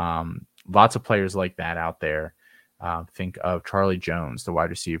 Lots of players like that out there. Think of Charlie Jones, the wide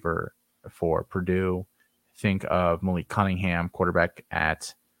receiver for Purdue. Think of Malik Cunningham, quarterback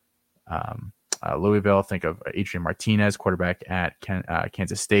at Louisville. Think of Adrian Martinez, quarterback at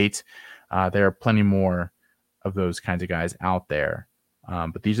Kansas State. There are plenty more of those kinds of guys out there.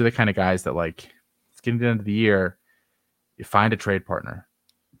 But these are the kind of guys that, like, it's getting to the end of the year, you find a trade partner.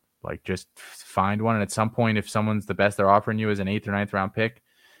 Like, just find one. And at some point, if someone's the best they're offering you is an 8th or 9th round pick,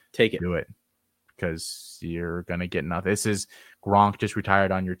 take it. Do it. Because you're going to get nothing. This is Gronk just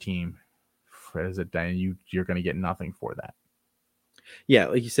retired on your team. You're going to get nothing for that. Yeah,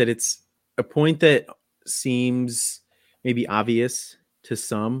 like you said, it's a point that seems maybe obvious to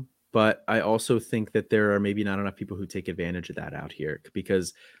some, but I also think that there are maybe not enough people who take advantage of that out here,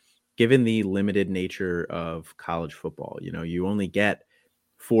 because given the limited nature of college football, you only get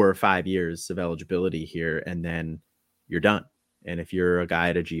 4 or 5 years of eligibility here, and then you're done. And if you're a guy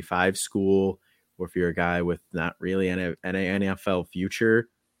at a G5 school, or if you're a guy with not really an NFL future,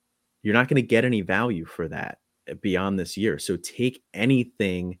 you're not going to get any value for that beyond this year. So take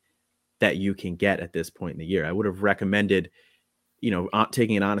anything that you can get at this point in the year. I would have recommended,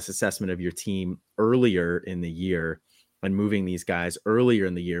 taking an honest assessment of your team earlier in the year and moving these guys earlier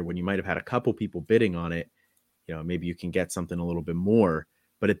in the year when you might have had a couple people bidding on it. Maybe you can get something a little bit more.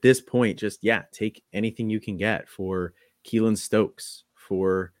 But at this point, just, take anything you can get for Keelan Stokes,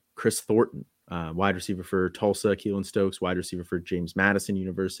 for Chris Thornton, wide receiver for Tulsa, Keelan Stokes, wide receiver for James Madison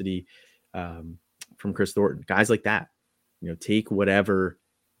University, from Chris Thornton, guys like that. Take whatever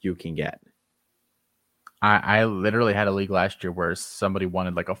you can get. I literally had a league last year where somebody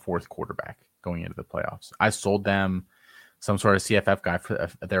wanted like a 4th quarterback going into the playoffs. I sold them some sort of CFF guy for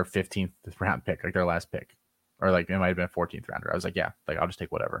their 15th round pick, like their last pick, or like it might have been a 14th rounder. I was like, I'll just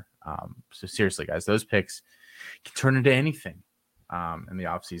take whatever. So seriously, guys, those picks can turn into anything in the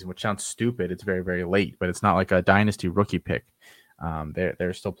offseason, which sounds stupid. It's very, very late, but it's not like a dynasty rookie pick.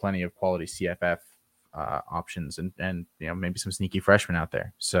 There's still plenty of quality CFF options and maybe some sneaky freshmen out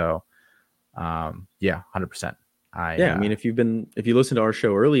there. So 100%. I mean, if you listen to our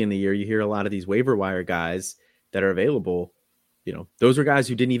show early in the year, you hear a lot of these waiver wire guys that are available. Those are guys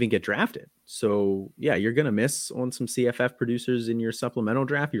who didn't even get drafted. So you're going to miss on some CFF producers in your supplemental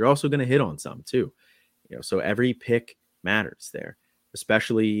draft. You're also going to hit on some too. So every pick matters there,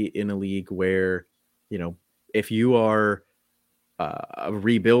 especially in a league where, if you are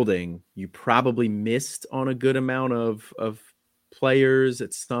rebuilding, you probably missed on a good amount of players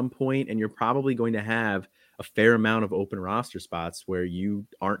at some point, and you're probably going to have a fair amount of open roster spots where you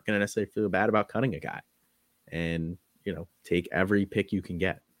aren't going to necessarily feel bad about cutting a guy, and take every pick you can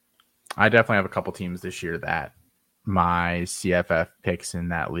get. I definitely have a couple teams this year that my CFF picks in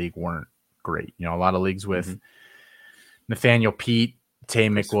that league weren't great. A lot of leagues with Nathaniel Pete, Tay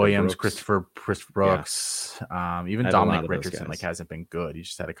McWilliams, Christopher Brooks, even Dominic Richardson hasn't been good. He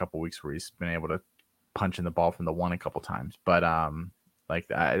just had a couple weeks where he's been able to punch in the ball from the one a couple times. But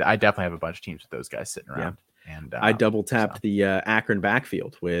I definitely have a bunch of teams with those guys sitting around. Yeah. And I double tapped the Akron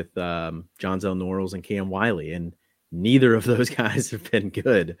backfield with Jonzell Norrells and Cam Wiley, and neither of those guys have been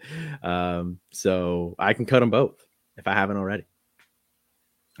good. So I can cut them both if I haven't already.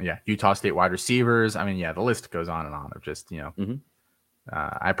 Yeah, Utah State wide receivers. I mean, the list goes on and on of just,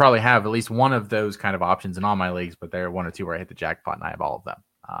 I probably have at least one of those kind of options in all my leagues, but there are one or two where I hit the jackpot and I have all of them.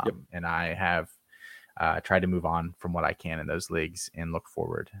 And I have tried to move on from what I can in those leagues and look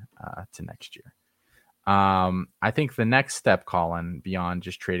forward to next year. I think the next step, Colin, beyond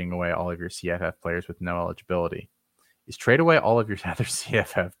just trading away all of your CFF players with no eligibility, is trade away all of your other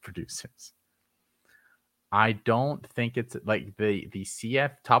CFF producers. I don't think it's like the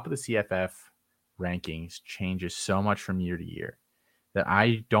top of the CFF rankings changes so much from year to year that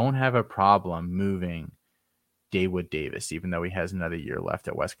I don't have a problem moving Dawood Davis, even though he has another year left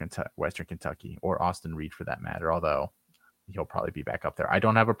at Western Kentucky, or Austin Reed for that matter, although he'll probably be back up there. I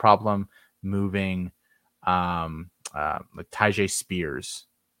don't have a problem moving Tyjae Spears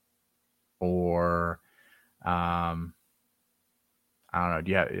or I don't know.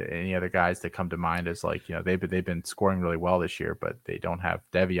 Do you have any other guys that come to mind as they've been scoring really well this year, but they don't have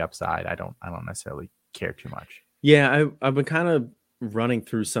Devy upside? I don't necessarily care too much. Yeah, I've been kind of running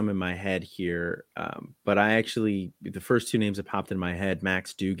through some in my head here, but the first two names that popped in my head: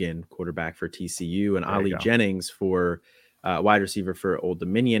 Max Duggan, quarterback for TCU, and Ali Jennings for wide receiver for Old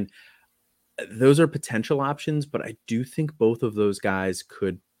Dominion. Those are potential options, but I do think both of those guys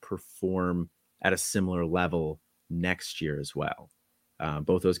could perform at a similar level next year as well.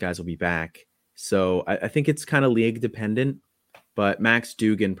 Both those guys will be back. So I think it's kind of league dependent, but Max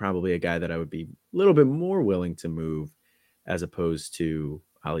Duggan, probably a guy that I would be a little bit more willing to move as opposed to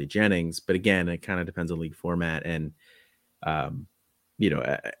Ali Jennings. But again, it kind of depends on league format. And,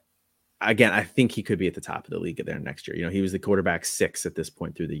 again, I think he could be at the top of the league there next year. He was the quarterback 6 at this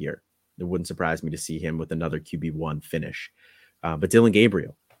point through the year. It wouldn't surprise me to see him with another QB1 finish. But Dylan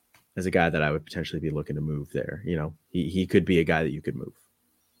Gabriel is a guy that I would potentially be looking to move there. He could be a guy that you could move.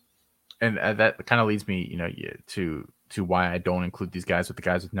 And that kind of leads me, to why I don't include these guys with the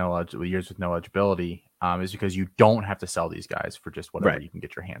guys with years with no eligibility, is because you don't have to sell these guys for just whatever you can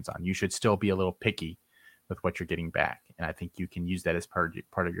get your hands on. You should still be a little picky with what you're getting back, and I think you can use that as part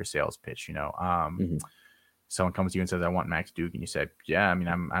of your sales pitch. Someone comes to you and says, "I want Max Duggan," you said, "Yeah, I mean,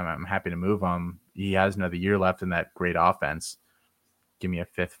 I'm happy to move him. He has another year left in that great offense. Give me a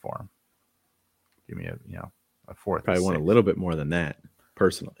 5th for him. Give me a 4th." Probably want a little bit more than that,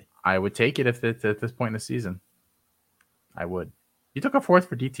 personally. I would take it if it's at this point in the season. I would. You took a 4th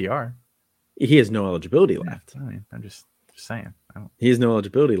for DTR. He has no eligibility left. I'm just saying. He has no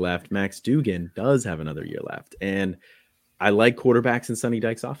eligibility left. Max Duggan does have another year left. And I like quarterbacks in Sonny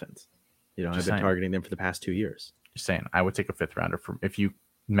Dykes' offense. I've been targeting them for the past 2 years. Just saying, I would take a 5th rounder if you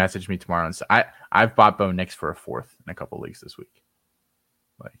message me tomorrow and say, I've bought Bo Nix for a 4th in a couple of leagues this week.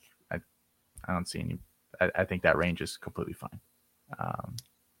 I don't see any. I think that range is completely fine.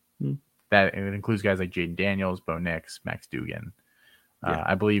 That it includes guys like Jaden Daniels, Bo Nix, Max Duggan.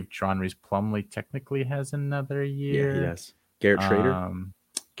 I believe John Reese Plumlee technically has another year. Yeah, he does. Garrett Schrader.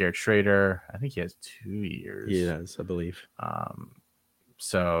 Garrett Schrader. I think he has 2 years. He does, I believe.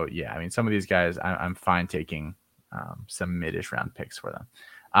 So yeah, I mean, some of these guys, I'm fine taking some mid-ish round picks for them.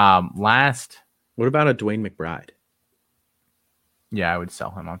 What about a Dwayne McBride? Yeah, I would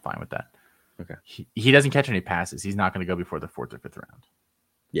sell him. I'm fine with that. Okay. He doesn't catch any passes. He's not going to go before the 4th or 5th round.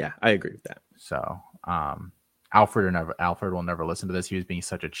 Yeah, I agree with that. So, Alfred will never listen to this. He was being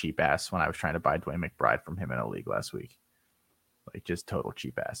such a cheap ass when I was trying to buy Dwayne McBride from him in a league last week. Just total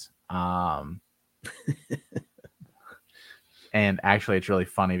cheap ass. And actually, it's really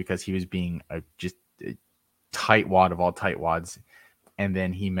funny because he was being just a tightwad of all tightwads. And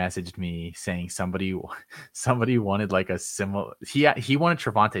then he messaged me saying somebody wanted like a similar. He wanted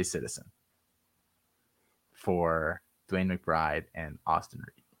Trevante Citizen for Dwayne McBride and Austin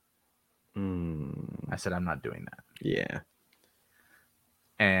Reed. I said, I'm not doing that. Yeah.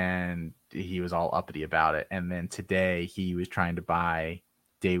 And he was all uppity about it. And then today he was trying to buy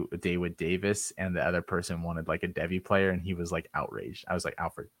Dawood Davis, and the other person wanted like a Devy player, and he was like outraged. I was like,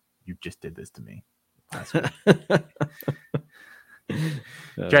 Alfred, you just did this to me last week.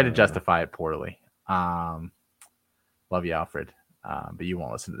 Tried to justify it poorly. Love you, Alfred. But you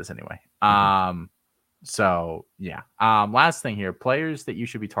won't listen to this anyway. So yeah. Last thing here, players that you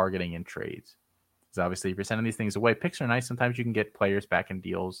should be targeting in trades. Because obviously if you're sending these things away, picks are nice. Sometimes you can get players back in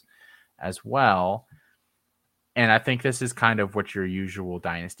deals as well. And I think this is kind of what your usual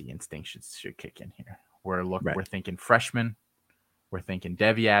dynasty instincts should kick in here. We're thinking freshmen, we're thinking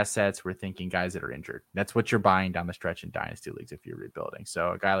Devy assets, we're thinking guys that are injured. That's what you're buying down the stretch in dynasty leagues if you're rebuilding.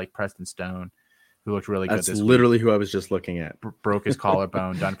 So a guy like Preston Stone, who looked really good this week. That's literally who I was just looking at. Broke his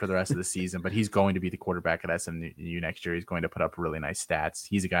collarbone, done for the rest of the season, but he's going to be the quarterback at SMU next year. He's going to put up really nice stats.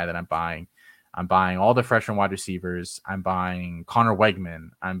 He's a guy that I'm buying. I'm buying all the freshman wide receivers. I'm buying Connor Wegman.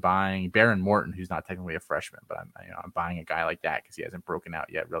 I'm buying Baron Morton, who's not technically a freshman, but I'm buying a guy like that because he hasn't broken out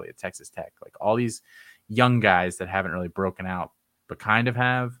yet, really, at Texas Tech. Like all these young guys that haven't really broken out, but kind of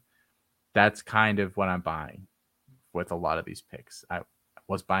have. That's kind of what I'm buying with a lot of these picks. I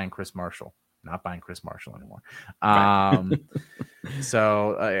was buying Chris Marshall, not buying Chris Marshall anymore.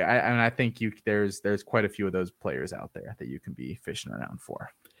 So I think there's quite a few of those players out there that you can be fishing around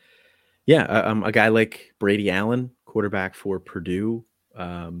for. Yeah, a guy like Brady Allen, quarterback for Purdue.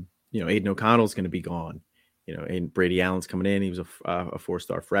 Aiden O'Connell's going to be gone. And Brady Allen's coming in. He was a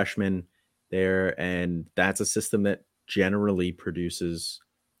 4-star freshman there, and that's a system that generally produces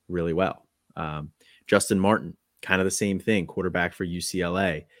really well. Justin Martin, kind of the same thing, quarterback for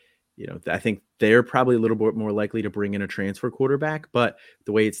UCLA. I think they're probably a little bit more likely to bring in a transfer quarterback, but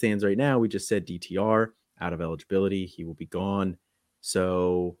the way it stands right now, we just said DTR out of eligibility. He will be gone.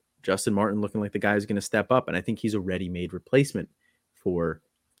 So Justin Martin looking like the guy who's going to step up, and I think he's a ready-made replacement for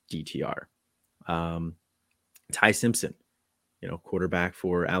DTR. Ty Simpson, quarterback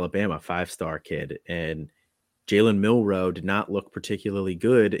for Alabama, 5-star kid, and Jalen Milroe did not look particularly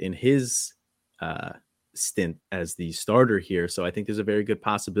good in his stint as the starter here, so I think there's a very good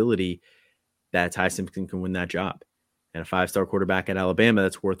possibility that Ty Simpson can win that job. And a 5-star quarterback at Alabama,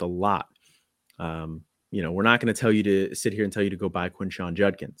 that's worth a lot. We're not going to tell you to sit here and tell you to go buy Quinshon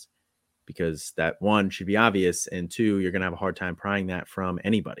Judkins, because that, one, should be obvious, and two, you're going to have a hard time prying that from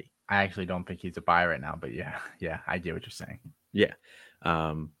anybody. I actually don't think he's a buy right now, but yeah, I get what you're saying. Yeah.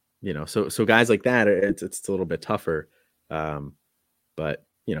 So guys like that, it's a little bit tougher. But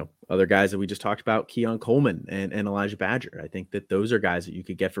other guys that we just talked about, Keon Coleman and Elijah Badger, I think that those are guys that you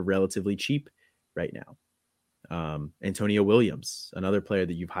could get for relatively cheap right now. Antonio Williams, another player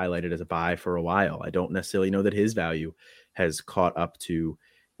that you've highlighted as a buy for a while. I don't necessarily know that his value has caught up to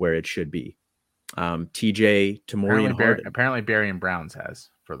where it should be. TJ Tamorian Harden. Apparently Barry and Browns has,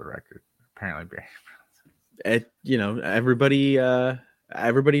 for the record. Apparently Barry and Browns.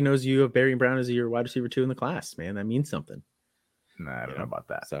 Everybody knows you have Barry and Brown as your wide receiver 2 in the class, man. That means something. No, I don't know about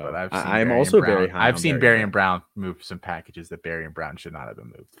that. So I'm also very high. I've seen Barry and Brown move some packages that Barry and Brown should not have been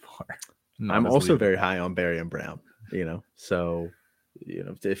moved for. I'm also very high on Barry and Brown, so,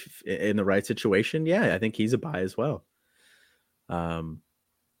 if in the right situation, yeah, I think he's a buy as well. You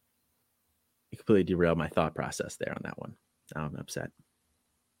completely derailed my thought process there on that one. Now I'm upset.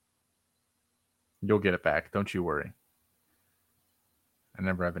 You'll get it back. Don't you worry. I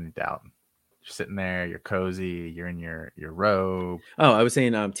never have any doubt. You're sitting there, you're cozy, you're in your robe. Oh, I was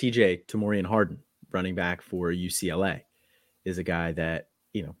saying TJ Tamorian Harden, running back for UCLA, is a guy that,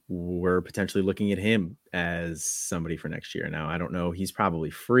 we're potentially looking at him as somebody for next year. Now, I don't know. He's probably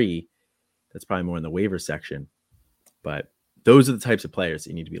free. That's probably more in the waiver section. But those are the types of players that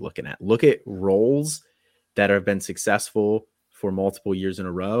you need to be looking at. Look at roles that have been successful for multiple years in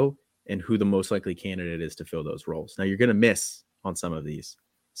a row and who the most likely candidate is to fill those roles. Now, you're going to miss on some of these.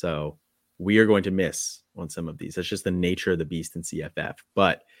 So we are going to miss on some of these. That's just the nature of the beast in CFF.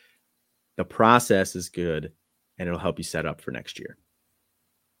 But the process is good, and it'll help you set up for next year.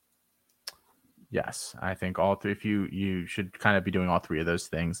 Yes, I think all three. If you should kind of be doing all three of those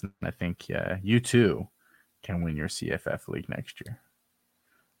things, and I think you too can win your CFF league next year.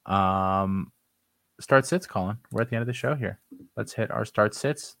 Start sits, Colin. We're at the end of the show here. Let's hit our start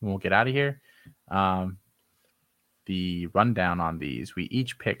sits, and we'll get out of here. The rundown on these: we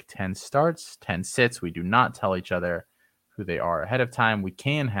each pick 10 starts, 10 sits. We do not tell each other who they are ahead of time. We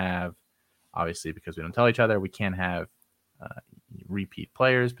can have, obviously, because we don't tell each other, we can have repeat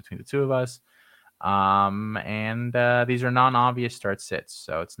players between the two of us. And these are non-obvious start sits.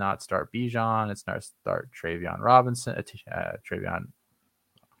 So it's not start Bijan. It's not start Travion Robinson, Travion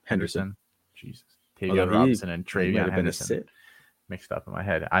Henderson. Jesus. Tavion Robinson and Travion Henderson mixed up in my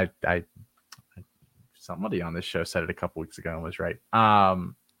head. I somebody on this show said it a couple weeks ago and was right.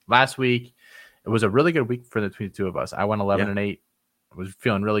 Last week, it was a really good week for between the two of us. I went 11-8. I was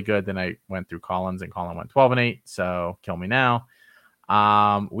feeling really good. Then I went through Collins, and Colin went 12-8. So kill me now.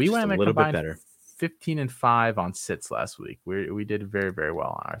 We went a little bit better. 15-5 on sits last week. We did very, very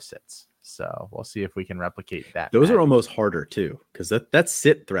well on our sits. So we'll see if we can replicate that. Those are almost harder too, because that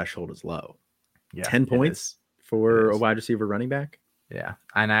sit threshold is low. Yeah, 10 points for a wide receiver running back. Yeah.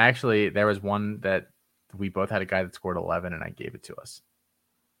 And there was one that we both had a guy that scored 11 and I gave it to us.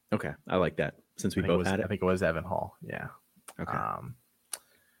 Okay. I like that since we both had it. I think it was Evan Hall. Yeah. Okay.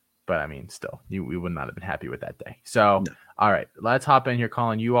 But I mean, still, we would not have been happy with that day. So, no. All right, let's hop in here,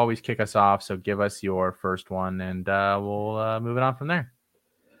 Colin. You always kick us off. So give us your first one and we'll move it on from there.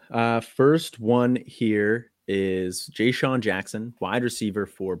 First one here is Jayshon Jackson, wide receiver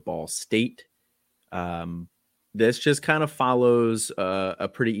for Ball State. This just kind of follows a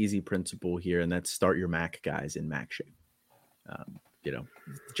pretty easy principle here, and that's start your MAC guys in MAC shape.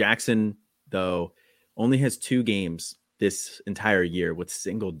 Jackson, though, only has 2 games this entire year with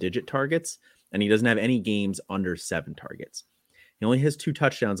single-digit targets, and he doesn't have any games under 7 targets. He only has 2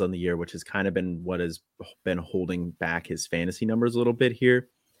 touchdowns on the year, which has kind of been what has been holding back his fantasy numbers a little bit here.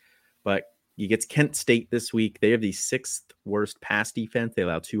 But he gets Kent State this week. They have the 6th worst pass defense. They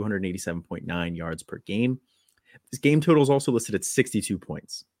allow 287.9 yards per game. This game total is also listed at 62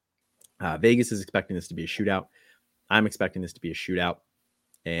 points. Vegas is expecting this to be a shootout. I'm expecting this to be a shootout.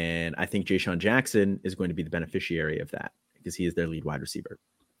 And I think Jayshon Jackson is going to be the beneficiary of that because he is their lead wide receiver.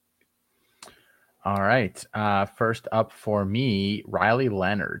 All right. First up for me, Riley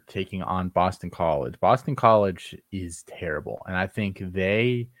Leonard taking on Boston College. Boston College is terrible. And I think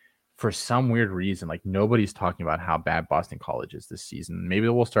for some weird reason, like nobody's talking about how bad Boston College is this season. Maybe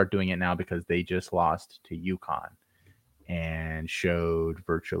we'll start doing it now because they just lost to UConn and showed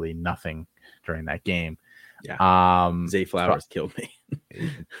virtually nothing during that game. Yeah. Zay Flowers killed me.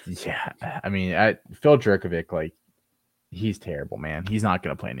 Yeah. I mean, Phil Jerkovic, like, he's terrible, man. He's not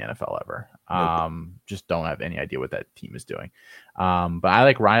going to play in the NFL ever. Nope. Just don't have any idea what that team is doing. But I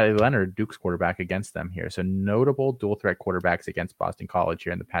like Riley Leonard, Duke's quarterback, against them here. So notable dual threat quarterbacks against Boston College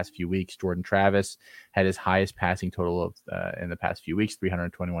here in the past few weeks. Jordan Travis had his highest passing total of in the past few weeks,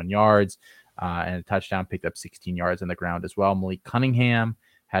 321 yards and a touchdown, picked up 16 yards on the ground as well. Malik Cunningham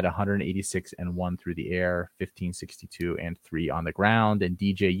had 186 and 1 through the air, 1562 and 3 on the ground. And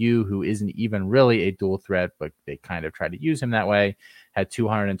DJU, who isn't even really a dual threat, but they kind of tried to use him that way, had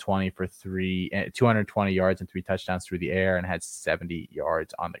 220 yards and 3 touchdowns through the air and had 70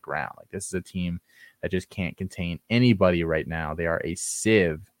 yards on the ground. Like, this is a team that just can't contain anybody right now. They are a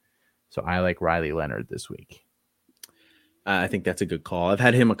sieve. So I like Riley Leonard this week. I think that's a good call. I've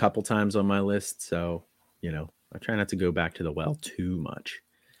had him a couple times on my list, so I try not to go back to the well too much.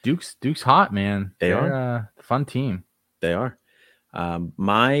 Duke's hot, man. They're a fun team. They are.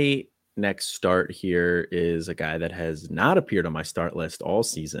 My next start here is a guy that has not appeared on my start list all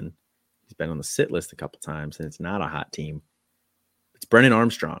season. He's been on the sit list a couple times, and it's not a hot team. It's Brennan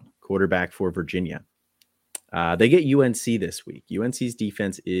Armstrong, quarterback for Virginia. They get UNC this week. UNC's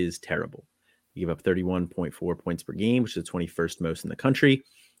defense is terrible. They give up 31.4 points per game, which is the 21st most in the country.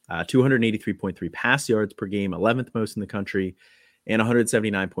 283.3 pass yards per game, 11th most in the country. And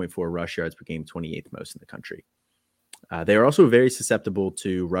 179.4 rush yards per game, 28th most in the country. They are also very susceptible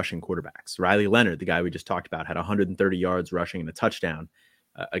to rushing quarterbacks. Riley Leonard, the guy we just talked about, had 130 yards rushing and a touchdown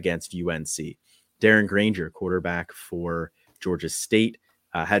against UNC. Darren Granger, quarterback for Georgia State,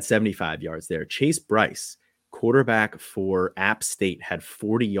 had 75 yards there. Chase Bryce, quarterback for App State, had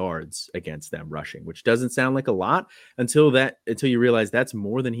 40 yards against them rushing, which doesn't sound like a lot until you realize that's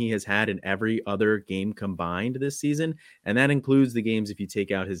more than he has had in every other game combined this season. And that includes the games if you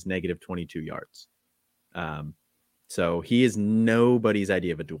take out his negative 22 yards. So he is nobody's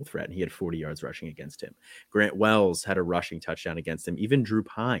idea of a dual threat. And he had 40 yards rushing against him. Grant Wells had a rushing touchdown against him. Even Drew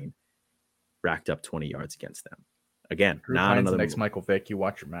Pine racked up 20 yards against them. Again, Drew Pine's another next Michael Vick. You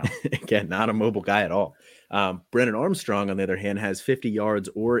watch your mouth. Again, not a mobile guy at all. Brennan Armstrong, on the other hand, has 50 yards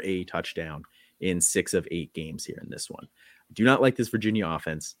or a touchdown in 6 of 8 games here in this one. I do not like this Virginia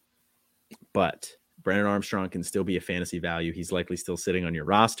offense, but Brennan Armstrong can still be a fantasy value. He's likely still sitting on your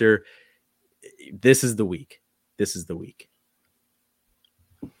roster. This is the week. This is the week.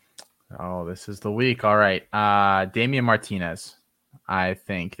 Oh, this is the week. All right. Damian Martinez. I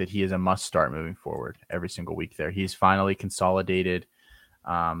think that he is a must start moving forward every single week there. He's finally consolidated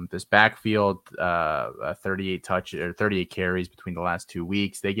this backfield, 38 carries between the last 2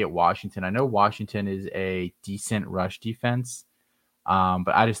 weeks. They get Washington. I know Washington is a decent rush defense,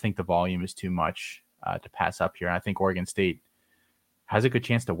 but I just think the volume is too much to pass up here. And I think Oregon State has a good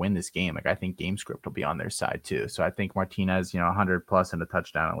chance to win this game. Like, I think game script will be on their side too. So I think Martinez, 100 plus and a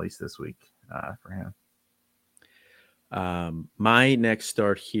touchdown at least this week for him. My next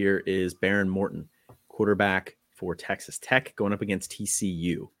start here is Baron Morton, quarterback for Texas Tech, going up against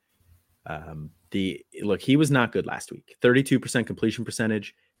TCU. He was not good last week. 32% completion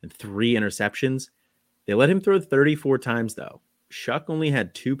percentage and 3 interceptions. They let him throw 34 times though. Shough only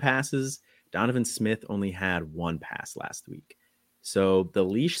had 2 passes. Donovan Smith only had 1 pass last week. So the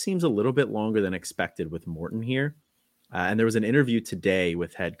leash seems a little bit longer than expected with Morton here. And there was an interview today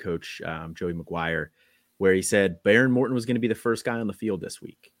with head coach Joey McGuire where he said Behren Morton was going to be the first guy on the field this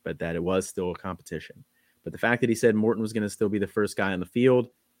week, but that it was still a competition. But the fact that he said Morton was going to still be the first guy on the field,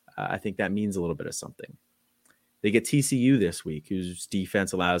 I think that means a little bit of something. They get TCU this week, whose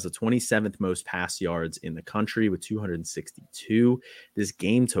defense allows the 27th most pass yards in the country with 262. This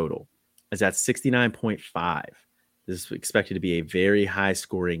game total is at 69.5. This is expected to be a very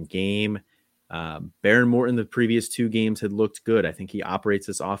high-scoring game. Behren Morton, the previous 2 games had looked good. I think he operates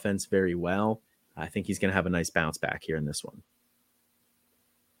this offense very well. I think he's going to have a nice bounce back here in this one.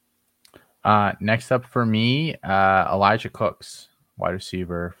 Next up for me, Elijah Cooks, wide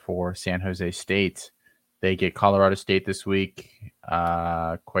receiver for San Jose State. They get Colorado State this week.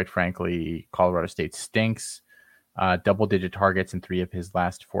 Quite frankly, Colorado State stinks. Double-digit targets in 3 of his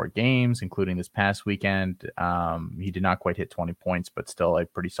last 4 games, including this past weekend. He did not quite hit 20 points, but still a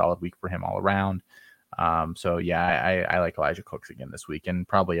pretty solid week for him all around. So, yeah, I like Elijah Cooks again this week and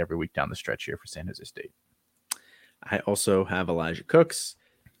probably every week down the stretch here for San Jose State. I also have Elijah Cooks.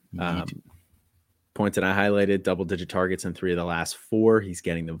 Points that I highlighted, double-digit targets in 3 of the last 4. He's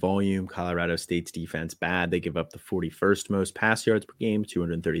getting the volume. Colorado State's defense bad. They give up the 41st most pass yards per game,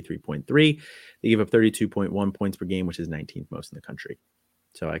 233.3. They give up 32.1 points per game, which is 19th most in the country.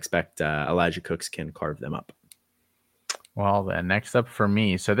 So I expect Elijah Cooks can carve them up. Well, then next up for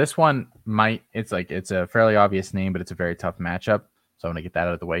me. So this one it's a fairly obvious name, but it's a very tough matchup. So I'm going to get that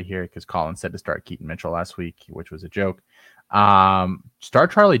out of the way here because Colin said to start Keaton Mitchell last week, which was a joke.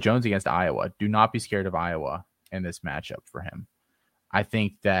 Start Charlie Jones against Iowa. Do not be scared of Iowa in this matchup for him. I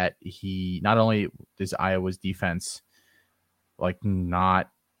think that he not only does Iowa's defense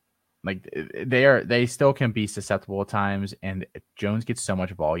they still can be susceptible at times, and Jones gets so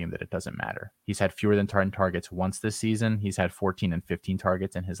much volume that it doesn't matter. He's had fewer than 10 targets once this season. He's had 14 and 15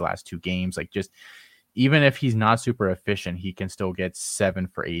 targets in his last 2 games. Even if he's not super efficient, he can still get 7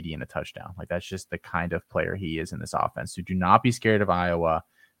 for 80 and a touchdown. That's just the kind of player he is in this offense. So do not be scared of Iowa.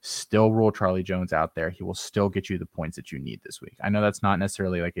 Still roll Charlie Jones out there. He will still get you the points that you need this week. I know that's not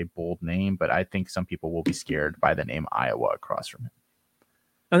necessarily a bold name, but I think some people will be scared by the name Iowa across from him.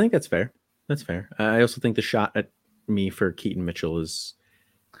 I think that's fair. That's fair. I also think the shot at me for Keaton Mitchell is...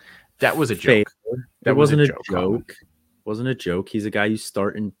 That was a joke. That wasn't a joke. Wasn't a joke. He's a guy you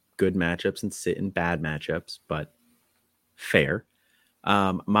start in good matchups and sit in bad matchups, but fair.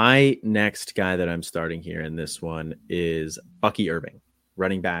 My next guy that I'm starting here in this one is Bucky Irving,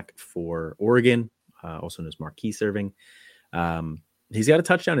 running back for Oregon, also known as Marquise Irving. He's got a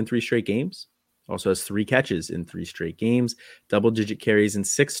touchdown in 3 straight games. Also has 3 catches in 3 straight games, double-digit carries in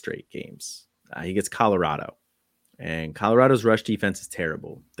 6 straight games. He gets Colorado, and Colorado's rush defense is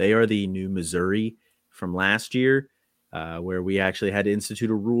terrible. They are the new Missouri from last year, where we actually had to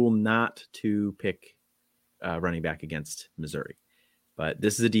institute a rule not to pick running back against Missouri. But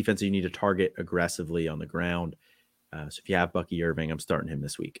this is a defense that you need to target aggressively on the ground. So if you have Bucky Irving, I'm starting him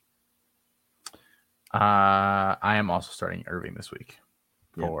this week. I am also starting Irving this week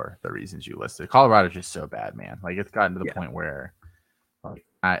for the reasons you listed. Colorado's just so bad, man. It's gotten to the point where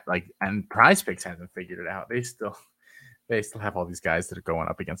and Prize Picks hasn't figured it out. They still have all these guys that are going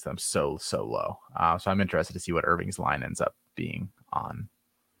up against them so low. So I'm interested to see what Irving's line ends up being on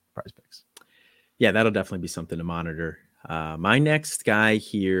Prize Picks. Yeah, that'll definitely be something to monitor. My next guy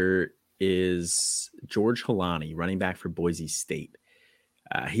here is George Holani, running back for Boise State.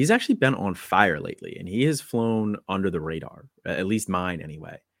 He's actually been on fire lately, and he has flown under the radar, at least mine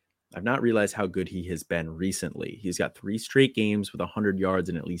anyway. I've not realized how good he has been recently. He's got 3 straight games with 100 yards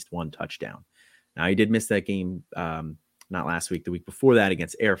and at least 1 touchdown. Now, he did miss that game, not last week, the week before that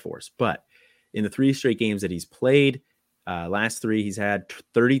against Air Force. But in the 3 straight games that he's played, last 3, he's had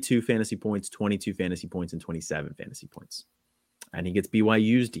 32 fantasy points, 22 fantasy points, and 27 fantasy points. And he gets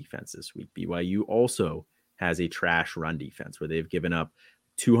BYU's defense this week. BYU also has a trash run defense where they've given up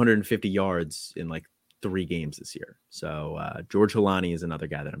 250 yards in 3 games this year. So George Holani is another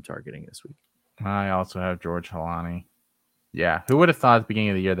guy that I'm targeting this week. I also have George Holani. Yeah, who would have thought at the beginning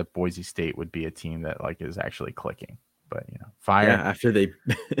of the year that Boise State would be a team that is actually clicking? But fire after they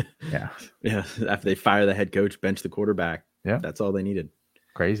after they fire the head coach, bench the quarterback. Yeah, that's all they needed.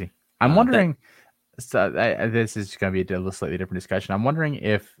 Crazy. I'm wondering. This is going to be a slightly different discussion. I'm wondering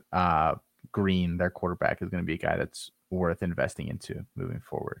if Green, their quarterback, is going to be a guy that's worth investing into moving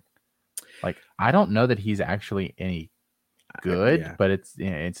forward. I don't know that he's actually any good, but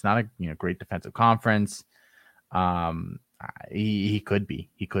it's not a great defensive conference. He could be.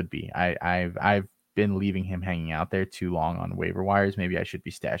 I've been leaving him hanging out there too long on waiver wires. Maybe I should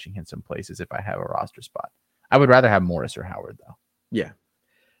be stashing him some places if I have a roster spot. I would rather have Morris or Howard though. Yeah.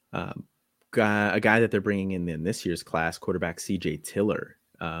 A guy that they're bringing in this year's class, quarterback CJ Tiller.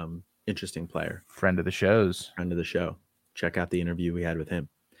 Interesting player. Friend of the show. Check out the interview we had with him.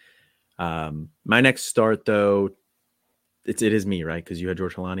 My next start though, it is me, right? Because you had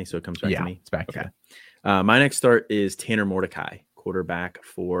George Holani, so it comes back to me. It's back. Okay. My next start is Tanner Mordecai, quarterback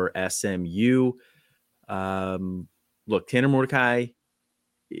for SMU. Look, Tanner Mordecai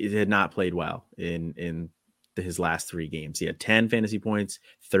had not played well in his last 3 games. He had 10 fantasy points,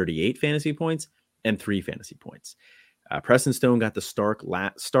 38 fantasy points, and 3 fantasy points. Preston Stone got the start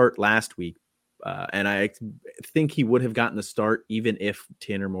last week, and I think he would have gotten the start even if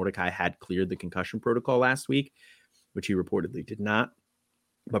Tanner Mordecai had cleared the concussion protocol last week, which he reportedly did not.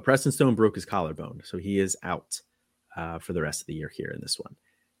 But Preston Stone broke his collarbone, so he is out for the rest of the year here in this one.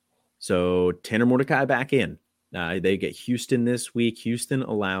 So Tanner Mordecai back in. They get Houston this week. Houston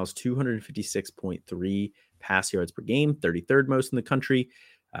allows 256.3 pass yards per game, 33rd most in the country.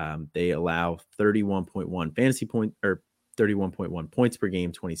 They allow 31.1 fantasy point or 31.1 points per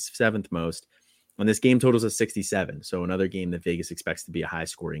game, 27th most. And this game totals a 67. So another game that Vegas expects to be a high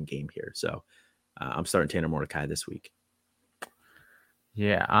scoring game here. So I'm starting Tanner Mordecai this week.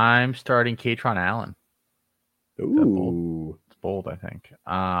 Yeah, I'm starting Katron Allen. Ooh, it's bold, I think.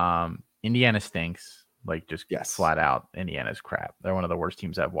 Indiana stinks. Flat out. Indiana's crap. They're one of the worst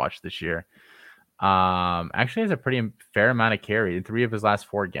teams I've watched this year. Actually has a pretty fair amount of carry in 3 of his last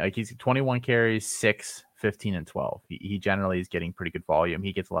 4 games. He's 21 carries, 6, 15, and 12. He generally is getting pretty good volume.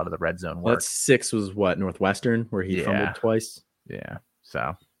 He gets a lot of the red zone work. That 6 was what, Northwestern, where he fumbled twice? Yeah.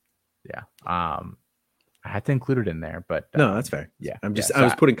 So, yeah. I had to include it in there, but no, that's fair. Yeah, I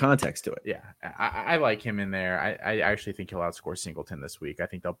was putting context to it. Yeah, I like him in there. I actually think he'll outscore Singleton this week. I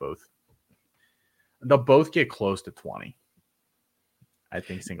think they'll both get close to 20. I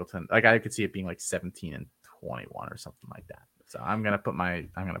think Singleton, I could see it being 17 and 21 or something like that. So I'm gonna put my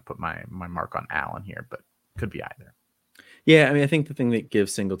mark on Allen here, but could be either. Yeah, I mean, I think the thing that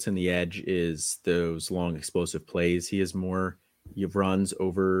gives Singleton the edge is those long explosive plays. He has more runs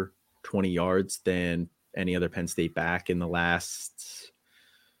over 20 yards than any other Penn State back in the last,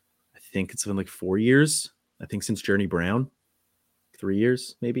 I think it's been 4 years. I think since Journey Brown, 3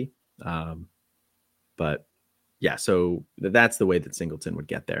 years maybe. But yeah, so that's the way that Singleton would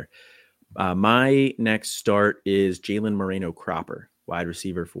get there. My next start is Jalen Moreno Cropper, wide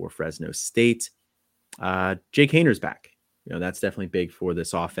receiver for Fresno State. Jake Hayner's back. That's definitely big for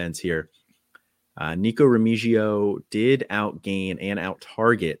this offense here. Nico Remigio did outgain and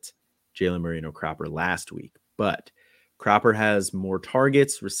out-target Jalen Moreno Cropper last week, but Cropper has more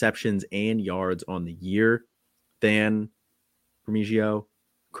targets, receptions, and yards on the year than Remigio.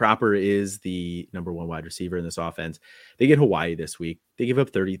 Cropper is the number 1 wide receiver in this offense. They get Hawaii this week. They give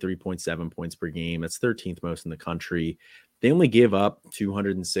up 33.7 points per game. That's 13th most in the country. They only give up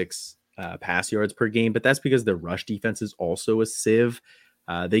 206 pass yards per game, but that's because their rush defense is also a sieve.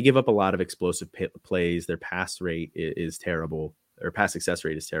 They give up a lot of explosive plays. Their pass rate is terrible. Or pass success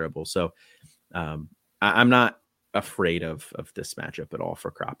rate is terrible. So I'm not afraid of this matchup at all for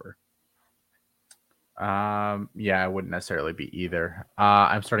Cropper. Yeah, I wouldn't necessarily be either.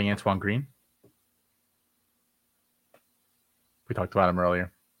 I'm starting Antoine Green. We talked about him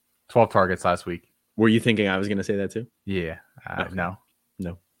earlier. 12 targets last week. Were you thinking I was going to say that too? Yeah. Okay. No.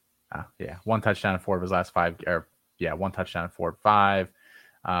 Yeah. 1 touchdown in 4 of his last 5. 1 touchdown in 4 of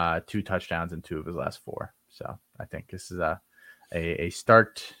 5. 2 touchdowns in 2 of his last 4. So I think this is a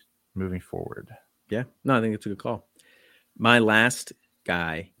start moving forward. Yeah, no, I think it's a good call. My last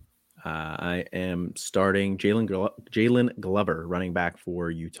guy, I am starting Jalen Glover, running back for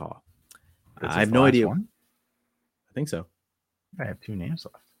Utah. I have no idea. One? I think so. I have 2 names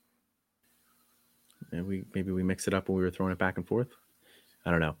left. And maybe we mixed it up when we were throwing it back and forth.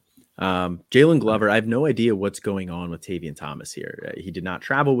 I don't know. Jalen Glover, I have no idea what's going on with Tavian Thomas here. He did not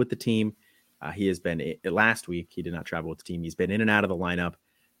travel with the team. He has been last week. He did not travel with the team. He's been in and out of the lineup.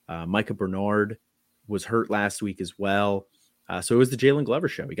 Micah Bernard was hurt last week as well. So it was the Jalen Glover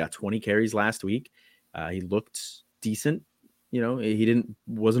show. He got 20 carries last week. He looked decent. He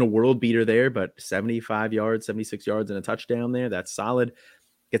wasn't a world beater there, but 75 yards, 76 yards and a touchdown there. That's solid.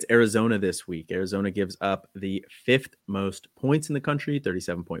 Gets Arizona this week. Arizona gives up the 5th most points in the country,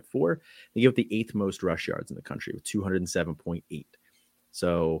 37.4. They give up the 8th most rush yards in the country with 207.8.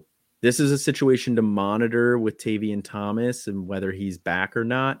 So this is a situation to monitor with Tavian Thomas and whether he's back or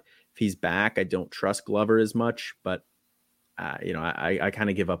not. If he's back, I don't trust Glover as much, but I kind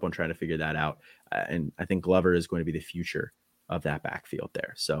of give up on trying to figure that out. And I think Glover is going to be the future of that backfield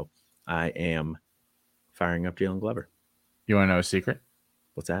there. So I am firing up Jalen Glover. You want to know a secret?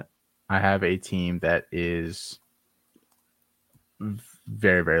 What's that? I have a team that is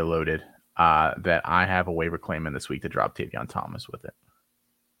very, very loaded that I have a waiver claim in this week to drop Tavion Thomas with it.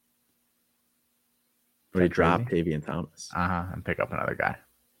 We drop Tavion Thomas. And pick up another guy.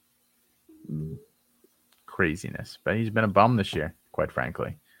 Craziness. But he's been a bum this year, quite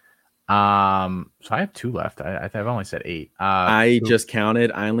frankly. So I have 2 left. I've only said 8. I just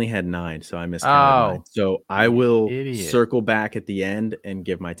counted. I only had 9, so I miscounted 9. So I will circle back at the end and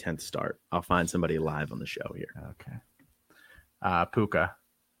give my 10th start. I'll find somebody live on the show here. Okay. Puka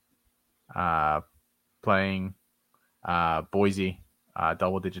playing Boise,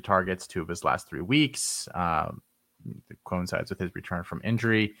 double-digit targets 2 of his last 3 weeks. It coincides with his return from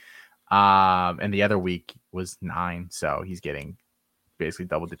injury. And the other week was 9, so he's getting basically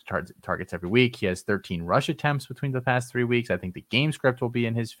double-digit targets every week. He has 13 rush attempts between the past 3 weeks. I think the game script will be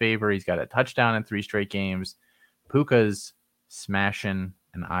in his favor. He's got a touchdown in 3 straight games. Puka's smashing,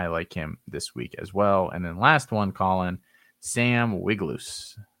 and I like him this week as well. And then last one, Colin, Sam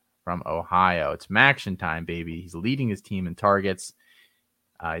Wiglusz from Ohio. It's Maction time, baby. He's leading his team in targets.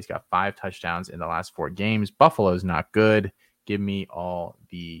 He's got 5 touchdowns in the last 4 games. Buffalo's not good. Give me all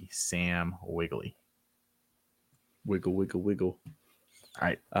the Sam Wiggly. Wiggle, wiggle, wiggle. All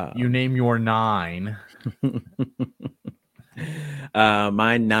right. You name your 9.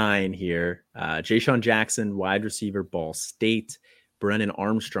 My 9 here. Ja'Shawn Jackson, wide receiver, Ball State. Brennan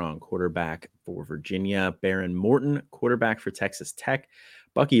Armstrong, quarterback for Virginia. Baron Morton, quarterback for Texas Tech.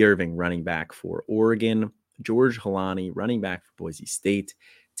 Bucky Irving, running back for Oregon. George Halani, running back for Boise State.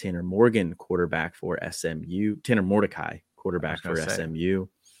 Tanner Morgan, quarterback for SMU. Tanner Mordecai, quarterback for SMU.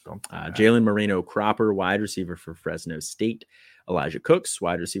 Jalen Moreno Cropper, wide receiver for Fresno State. Elijah Cooks,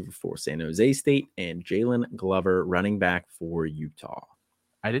 wide receiver for San Jose State. And Jalen Glover, running back for Utah.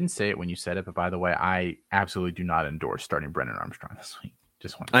 I didn't say it when you said it, but by the way, I absolutely do not endorse starting Brennan Armstrong this week.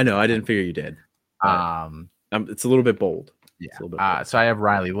 I know, I didn't figure you did. It's a little bit bold. Yeah. So I have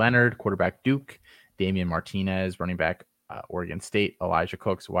Riley Leonard, quarterback Duke. Damian Martinez, running back Oregon State. Elijah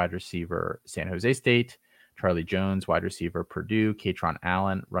Cooks, wide receiver San Jose State. Charlie Jones, wide receiver Purdue. Katron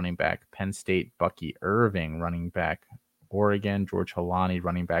Allen, running back Penn State. Bucky Irving, running back Oregon. George Halani,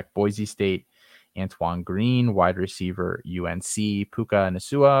 running back Boise State. Antoine Green, wide receiver UNC. Puka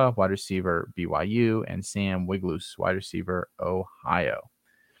Nacua, wide receiver BYU. And Sam Wiglusz, wide receiver Ohio.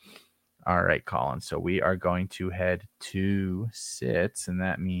 All right, Colin. So we are going to head to sits, and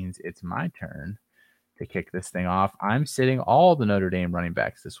that means it's my turn to kick this thing off. I'm sitting all the Notre Dame running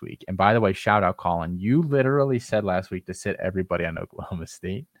backs this week. And by the way, shout out, Colin. You literally said last week to sit everybody on Oklahoma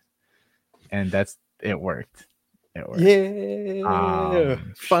State. And it worked. It worked. Yeah.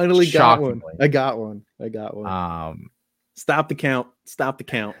 Finally got one. I got one. Stop the count.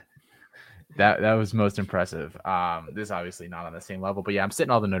 That was most impressive. This is obviously not on the same level, but yeah, I'm sitting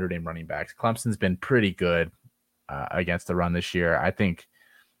all the Notre Dame running backs. Clemson's been pretty good against the run this year. I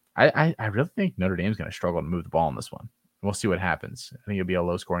really think Notre Dame's going to struggle to move the ball in this one. We'll see what happens. I think it'll be a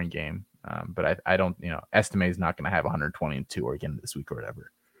low scoring game. But I don't, Estime is not going to have 122 or again this week or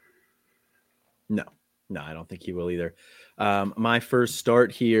whatever. No, I don't think he will either. My first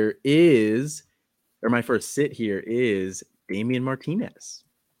sit here is Damian Martinez,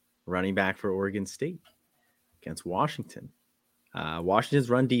 running back for Oregon State against Washington. Washington's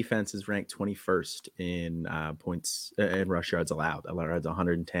run defense is ranked 21st in points and rush yards allowed. Allowed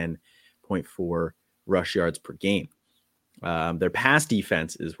 110.4 rush yards per game. Their pass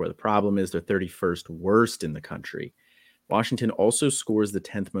defense is where the problem is. They're 31st worst in the country. Washington also scores the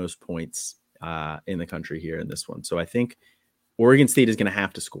 10th most points in the country here in this one. So I think Oregon State is going to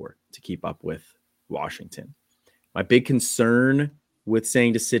have to score to keep up with Washington. My big concern with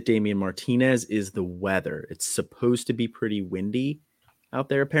saying to sit Damian Martinez is the weather. It's supposed to be pretty windy out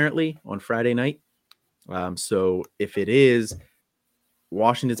there, apparently, on Friday night. So if it is,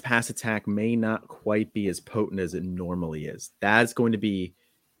 Washington's pass attack may not quite be as potent as it normally is. That's going to be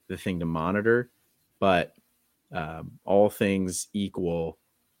the thing to monitor. But all things equal,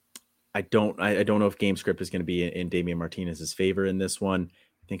 I don't know if game script is going to be in Damian Martinez's favor in this one.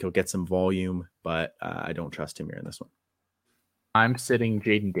 I think he'll get some volume, but I don't trust him here in this one. I'm sitting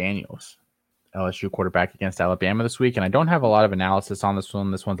Jaden Daniels, LSU quarterback against Alabama this week, and I don't have a lot of analysis on this one.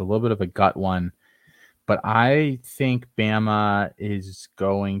 This one's a little bit of a gut one, but I think Bama is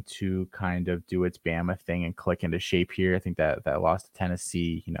going to kind of do its Bama thing and click into shape here. I think that loss to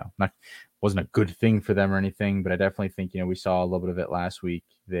Tennessee, wasn't a good thing for them or anything, but I definitely think, we saw a little bit of it last week.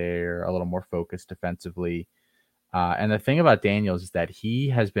 They're a little more focused defensively. And the thing about Daniels is that he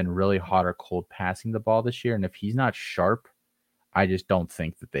has been really hot or cold passing the ball this year. And if he's not sharp, I just don't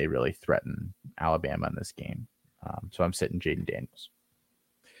think that they really threaten Alabama in this game. So I'm sitting Jayden Daniels.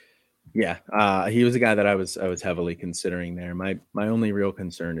 Yeah, he was a guy that I was heavily considering there. My only real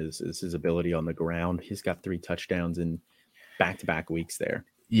concern is his ability on the ground. He's got 3 touchdowns in back-to-back weeks there.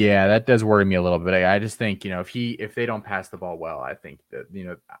 Yeah, that does worry me a little bit. I just think, if they don't pass the ball well, I think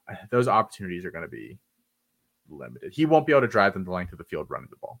that, those opportunities are going to be limited. He won't be able to drive them the length of the field running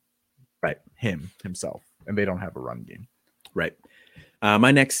the ball. Right. Himself. And they don't have a run game. Right.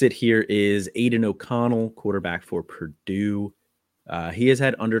 My next sit here is Aidan O'Connell, quarterback for Purdue. He has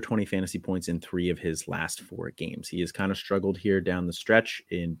had under 20 fantasy points in 3 of his last 4 games. He has kind of struggled here down the stretch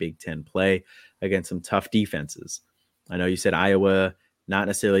in Big Ten play against some tough defenses. I know you said Iowa, not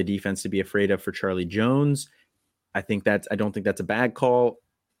necessarily a defense to be afraid of for Charlie Jones. I don't think that's a bad call,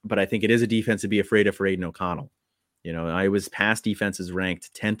 but I think it is a defense to be afraid of for Aidan O'Connell. Iowa's pass defense is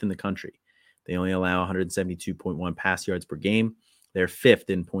ranked 10th in the country. They only allow 172.1 pass yards per game. They're 5th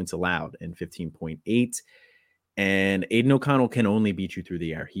in points allowed and 15.8. And Aidan O'Connell can only beat you through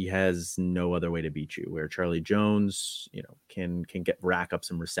the air. He has no other way to beat you. Where Charlie Jones, can rack up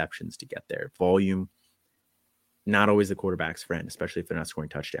some receptions to get there. Volume, not always the quarterback's friend, especially if they're not scoring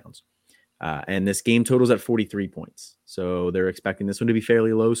touchdowns. And this game totals at 43 points. So they're expecting this one to be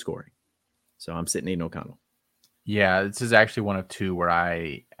fairly low scoring. So I'm sitting Aidan O'Connell. Yeah, this is actually one of 2 where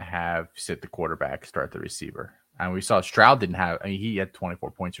I have sit the quarterback, start the receiver. And we saw Stroud didn't have, he had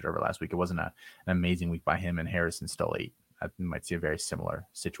 24 points or whatever last week. It wasn't an amazing week by him, and Harrison still 8. I might see a very similar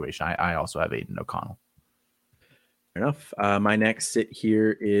situation. I also have Aidan O'Connell. Fair enough. My next sit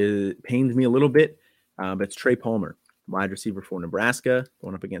here pains me a little bit, but it's Trey Palmer, wide receiver for Nebraska,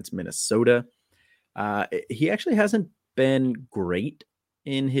 going up against Minnesota. He actually hasn't been great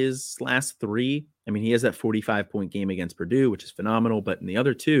in his last 3. I mean, he has that 45-point game against Purdue, which is phenomenal, but in the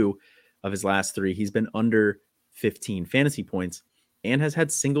other 2 of his last 3, he's been under 15 fantasy points and has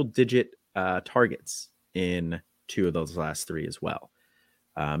had single-digit targets in 2 of those last 3 as well.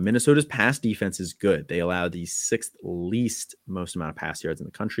 Minnesota's pass defense is good. They allow the 6th least most amount of pass yards in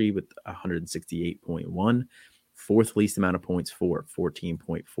the country with 168.1, 4th least amount of points for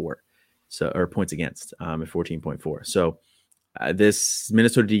 14.4. Or points against at 14.4. So this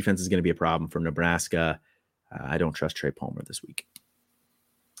Minnesota defense is going to be a problem for Nebraska. I don't trust Trey Palmer this week.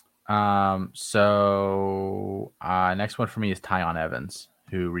 Next one for me is Tyon Evans,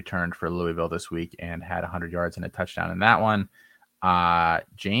 who returned for Louisville this week and had 100 yards and a touchdown in that one.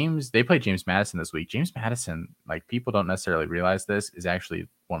 They played James Madison this week. James Madison, people don't necessarily realize this, is actually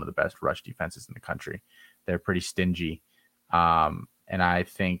one of the best rush defenses in the country. They're pretty stingy. And I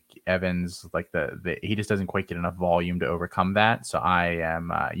think Evans, he just doesn't quite get enough volume to overcome that. So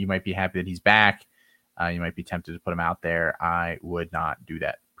you might be happy that he's back. You might be tempted to put him out there. I would not do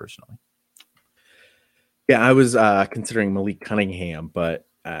that personally. Yeah, I was considering Malik Cunningham, but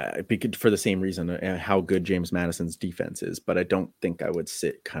for the same reason, how good James Madison's defense is. But I don't think I would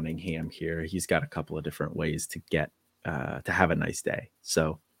sit Cunningham here. He's got a couple of different ways to get to have a nice day.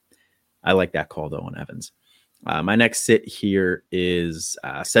 So I like that call, though, on Evans. My next sit here is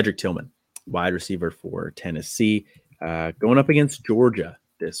Cedric Tillman, wide receiver for Tennessee, going up against Georgia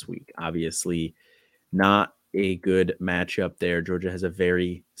this week. Obviously, not a good matchup there. Georgia has a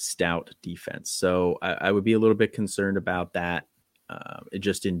very stout defense. So I would be a little bit concerned about that.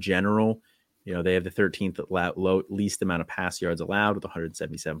 Just in general, they have the 13th least amount of pass yards allowed with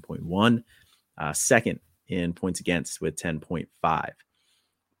 177.1, second in points against with 10.5.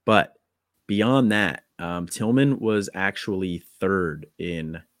 But beyond that, Tillman was actually 3rd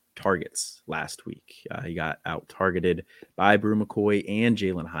in targets last week. He got out-targeted by Bru McCoy and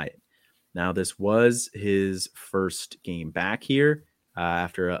Jalen Hyatt. Now, this was his first game back here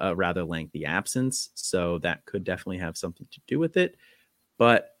after a rather lengthy absence, so that could definitely have something to do with it.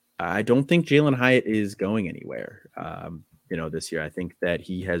 But I don't think Jalen Hyatt is going anywhere, this year. I think that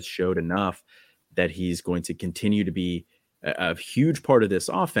he has showed enough that he's going to continue to be a huge part of this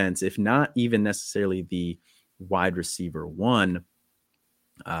offense, if not even necessarily the wide receiver 1.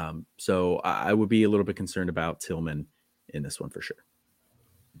 So I would be a little bit concerned about Tillman in this one for sure.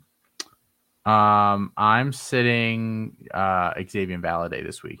 I'm sitting Xavier Valladay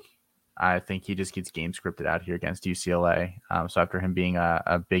this week. I think he just gets game scripted out here against UCLA. So after him being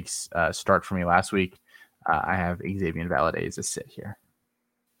a big start for me last week, I have Xavier Valladay as a sit here.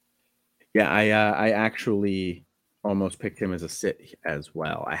 Yeah, I actually almost picked him as a sit as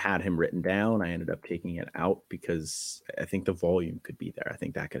well. I had him written down. I ended up taking it out because I think the volume could be there. I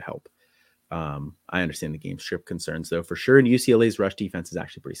think that could help. I understand the game script concerns, though, for sure. And UCLA's rush defense is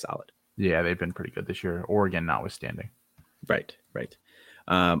actually pretty solid. Yeah, they've been pretty good this year, Oregon notwithstanding. Right.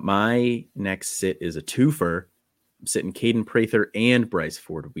 My next sit is a twofer. I'm sitting Caden Prather and Bryce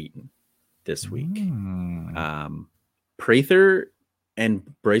Ford Wheaton this week. Prather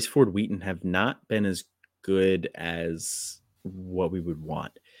and Bryce Ford Wheaton have not been as good as what we would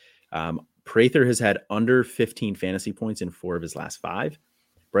want. Prather has had under 15 fantasy points in 4 of his last 5.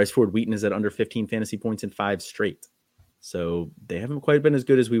 Bryce Ford Wheaton is at under 15 fantasy points in 5 straight. So they haven't quite been as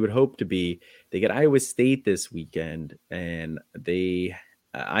good as we would hope to be. They get Iowa State this weekend, and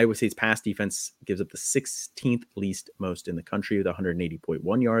Iowa State's pass defense gives up the 16th least most in the country with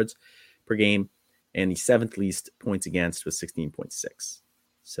 180.1 yards per game, and the 7th least points against with 16.6.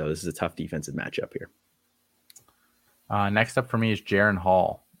 So this is a tough defensive matchup here. Next up for me is Jaren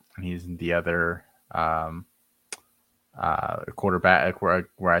Hall. He's the other quarterback where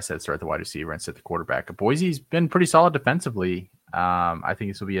I said start the wide receiver and sit the quarterback. Boise's been pretty solid defensively. I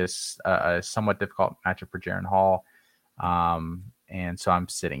think this will be a somewhat difficult matchup for Jaren Hall. And so I'm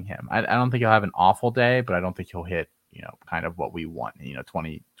sitting him. I don't think he'll have an awful day, but I don't think he'll hit, kind of what we want,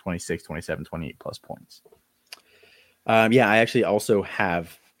 20, 26, 27, 28 plus points. I actually also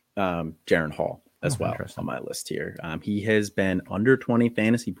have Jaren Hall as well on my list here. He has been under 20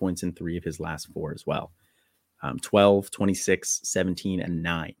 fantasy points in 3 of his last 4 as well. 12, 26, 17, and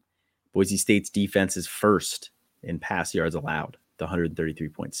 9. Boise State's defense is first in pass yards allowed, the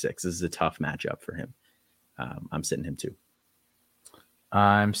 133.6. This is a tough matchup for him. I'm sitting him too.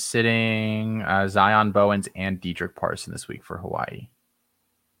 I'm sitting Zion Bowens and Dedrick Parson this week for Hawaii.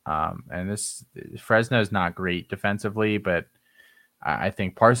 And Fresno is not great defensively, but I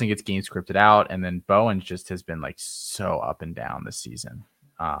think Parson gets game scripted out, and then Bowens just has been like so up and down this season.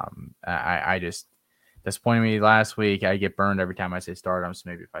 I just disappointed me last week. I get burned every time I say start him, so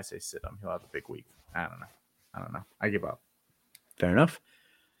maybe if I say sit him, he'll have a big week. I don't know. I give up. Fair enough.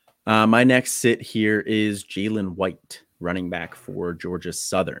 My next sit here is Jalen White, running back for Georgia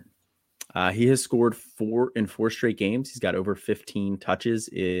Southern. He has scored 4 in 4 straight games. He's got over 15 touches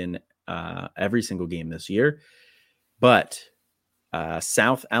in every single game this year. But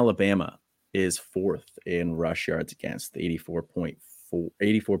South Alabama is 4th in rush yards against,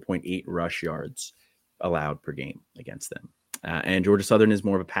 84.8 rush yards allowed per game against them. And Georgia Southern is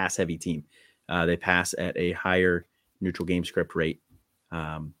more of a pass-heavy team. They pass at a higher neutral game script rate,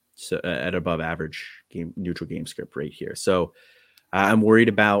 so at above average neutral game script rate here. So I'm worried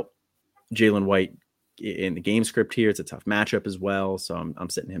about Jalen White in the game script here. It's a tough matchup as well, so I'm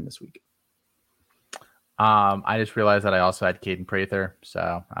sitting him this week. I just realized that I also had Caden Prather,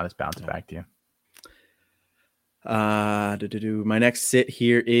 so I'll just bounce it back to you. My next sit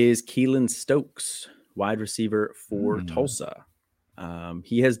here is Keelan Stokes, wide receiver for Tulsa.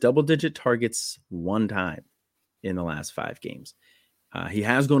 He has double-digit targets 1 time in the last 5 games. He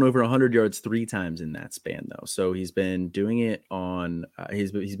has gone over 100 yards 3 times in that span, though. So he's been doing it on.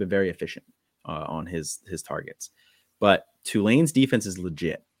 He's been very efficient on his targets. But Tulane's defense is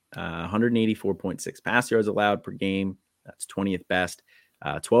legit. 184.6 pass yards allowed per game. That's 20th best.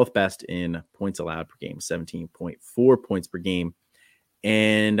 12th best in points allowed per game. 17.4 points per game.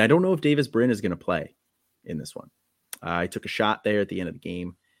 And I don't know if Davis Brin is going to play in this one. I took a shot there at the end of the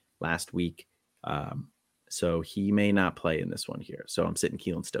game last week. So he may not play in this one here. So I'm sitting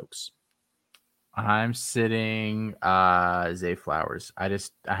Keelan Stokes. I'm sitting Zay Flowers. I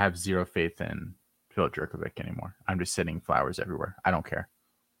have zero faith in Phil Jerkovic anymore. I'm just sitting Flowers everywhere. I don't care.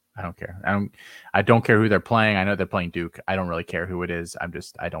 I don't care who they're playing. I know they're playing Duke. I don't really care who it is. I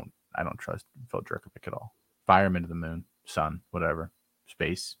don't trust Phil Jerkovic at all. Fire him into the moon, sun, whatever,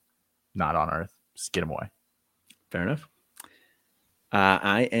 space, not on Earth. Just get him away. Fair enough.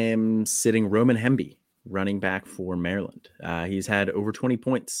 I am sitting Roman Hemby, running back for Maryland. He's had over 20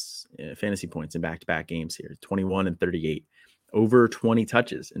 points, fantasy points in back-to-back games here, 21 and 38, over 20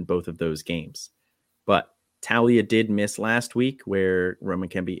 touches in both of those games. But Talia did miss last week, where Roman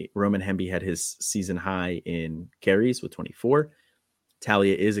Hemby had his season high in carries with 24.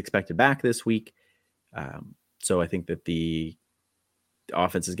 Talia is expected back this week. So I think that the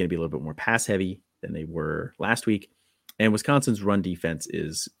offense is going to be a little bit more pass heavy than they were last week. And Wisconsin's run defense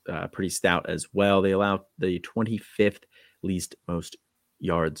is pretty stout as well. They allow the 25th least most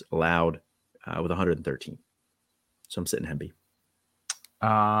yards allowed with 113. So I'm sitting Hemby.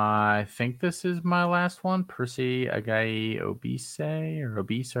 I think this is my last one. Percy Agai Obise, or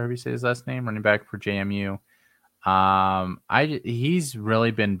however you say his last name, running back for JMU. He's really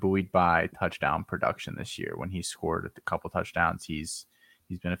been buoyed by touchdown production this year. When he scored a couple touchdowns, he's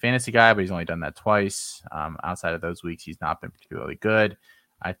been a fantasy guy, but he's only done that twice. Outside of those weeks, he's not been particularly good.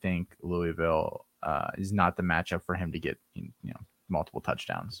 I think Louisville is not the matchup for him to get multiple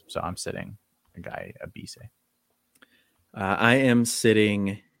touchdowns. So I'm sitting a guy Ebise. I am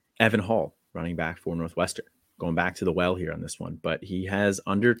sitting Evan Hall, running back for Northwestern. Going back to the well here on this one, but he has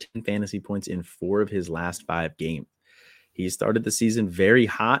under 10 fantasy points in 4 of his last 5 games. He started the season very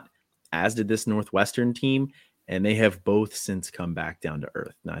hot, as did this Northwestern team, and they have both since come back down to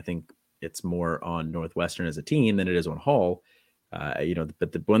earth. Now, I think it's more on Northwestern as a team than it is on Hall.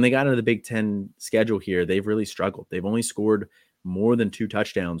 But when they got into the Big Ten schedule here, they've really struggled. They've only scored more than 2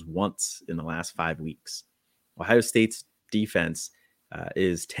 touchdowns once in the last 5 weeks. Ohio State's defense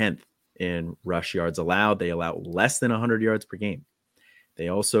is 10th in rush yards allowed. They allow less than 100 yards per game. They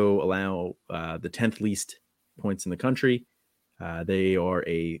also allow the 10th least points in the country.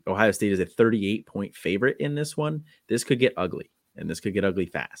 Ohio State is a 38-point favorite in this one. This could get ugly, and this could get ugly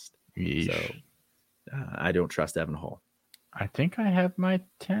fast. Yeesh. So I don't trust Evan Hall. I think I have my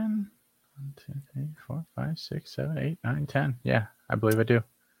 10. 1, 2, 3, 4, 5, 6, 7, 8, 9, 10. Yeah, I believe I do.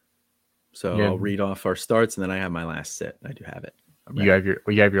 So I'll read off our starts, and then I have my last sit. I do have it. You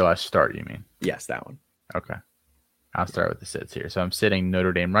have your last start, you mean? Yes, that one. Okay. I'll start with the sits here. So I'm sitting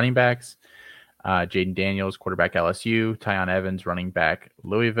Notre Dame running backs, Jaden Daniels, quarterback LSU, Tyon Evans, running back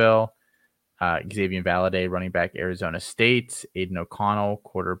Louisville, Xavier Valade, running back Arizona State, Aiden O'Connell,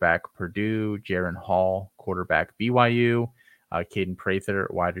 quarterback Purdue, Jaron Hall, quarterback BYU, Caden Prather,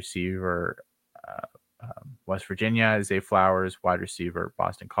 wide receiver West Virginia, Zay Flowers, wide receiver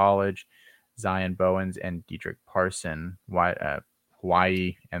Boston College, Zion Bowens, and Diedrich Parson,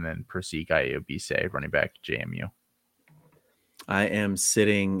 Hawaii, and then Percy Gaye-Obise, running back JMU. I am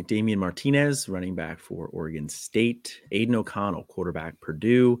sitting Damian Martinez, running back for Oregon State, Aiden O'Connell, quarterback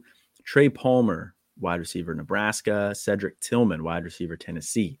Purdue, Trey Palmer, wide receiver Nebraska, Cedric Tillman, wide receiver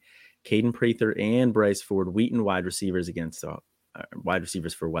Tennessee, Caden Prather and Bryce Ford Wheaton, wide receivers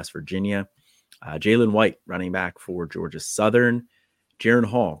for West Virginia, Jalen White, running back for Georgia Southern, Jaron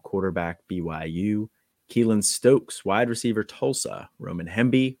Hall, quarterback BYU, Keelan Stokes, wide receiver Tulsa, Roman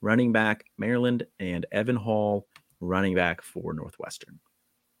Hemby, running back Maryland, and Evan Hall, running back for Northwestern.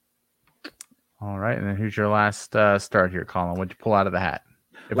 All right, and then who's your last start here, Colin? What'd you pull out of the hat?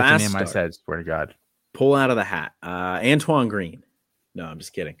 If last it's a name I said, swear to God. Pull out of the hat. Antoine Green. No, I'm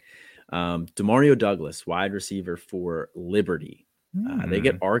just kidding. Demario Douglas, wide receiver for Liberty. They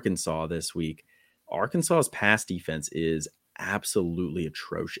get Arkansas this week. Arkansas's pass defense is absolutely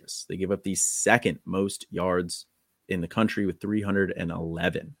atrocious. They give up the second most yards in the country with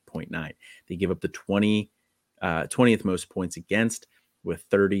 311.9. They give up the 20th most points against with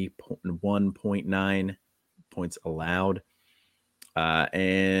 31.9 points allowed.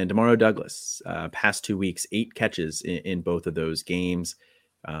 And Demario Douglas, past 2 weeks, 8 catches in both of those games.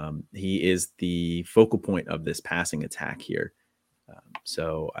 He is the focal point of this passing attack here.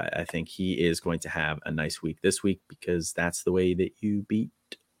 So I think he is going to have a nice week this week because that's the way that you beat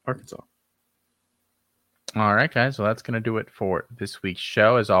Arkansas. All right, guys. Well, that's going to do it for this week's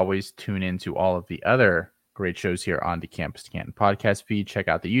show. As always, tune into all of the other great shows here on the Campus to Canton podcast feed. Check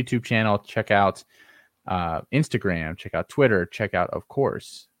out the YouTube channel. Check out Instagram. Check out Twitter. Check out, of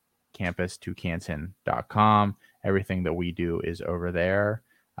course, campus2canton.com. Everything that we do is over there.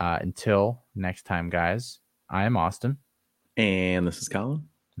 Until next time, guys, I am Austin. And this is Colin.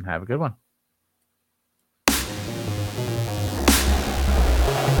 Have a good one.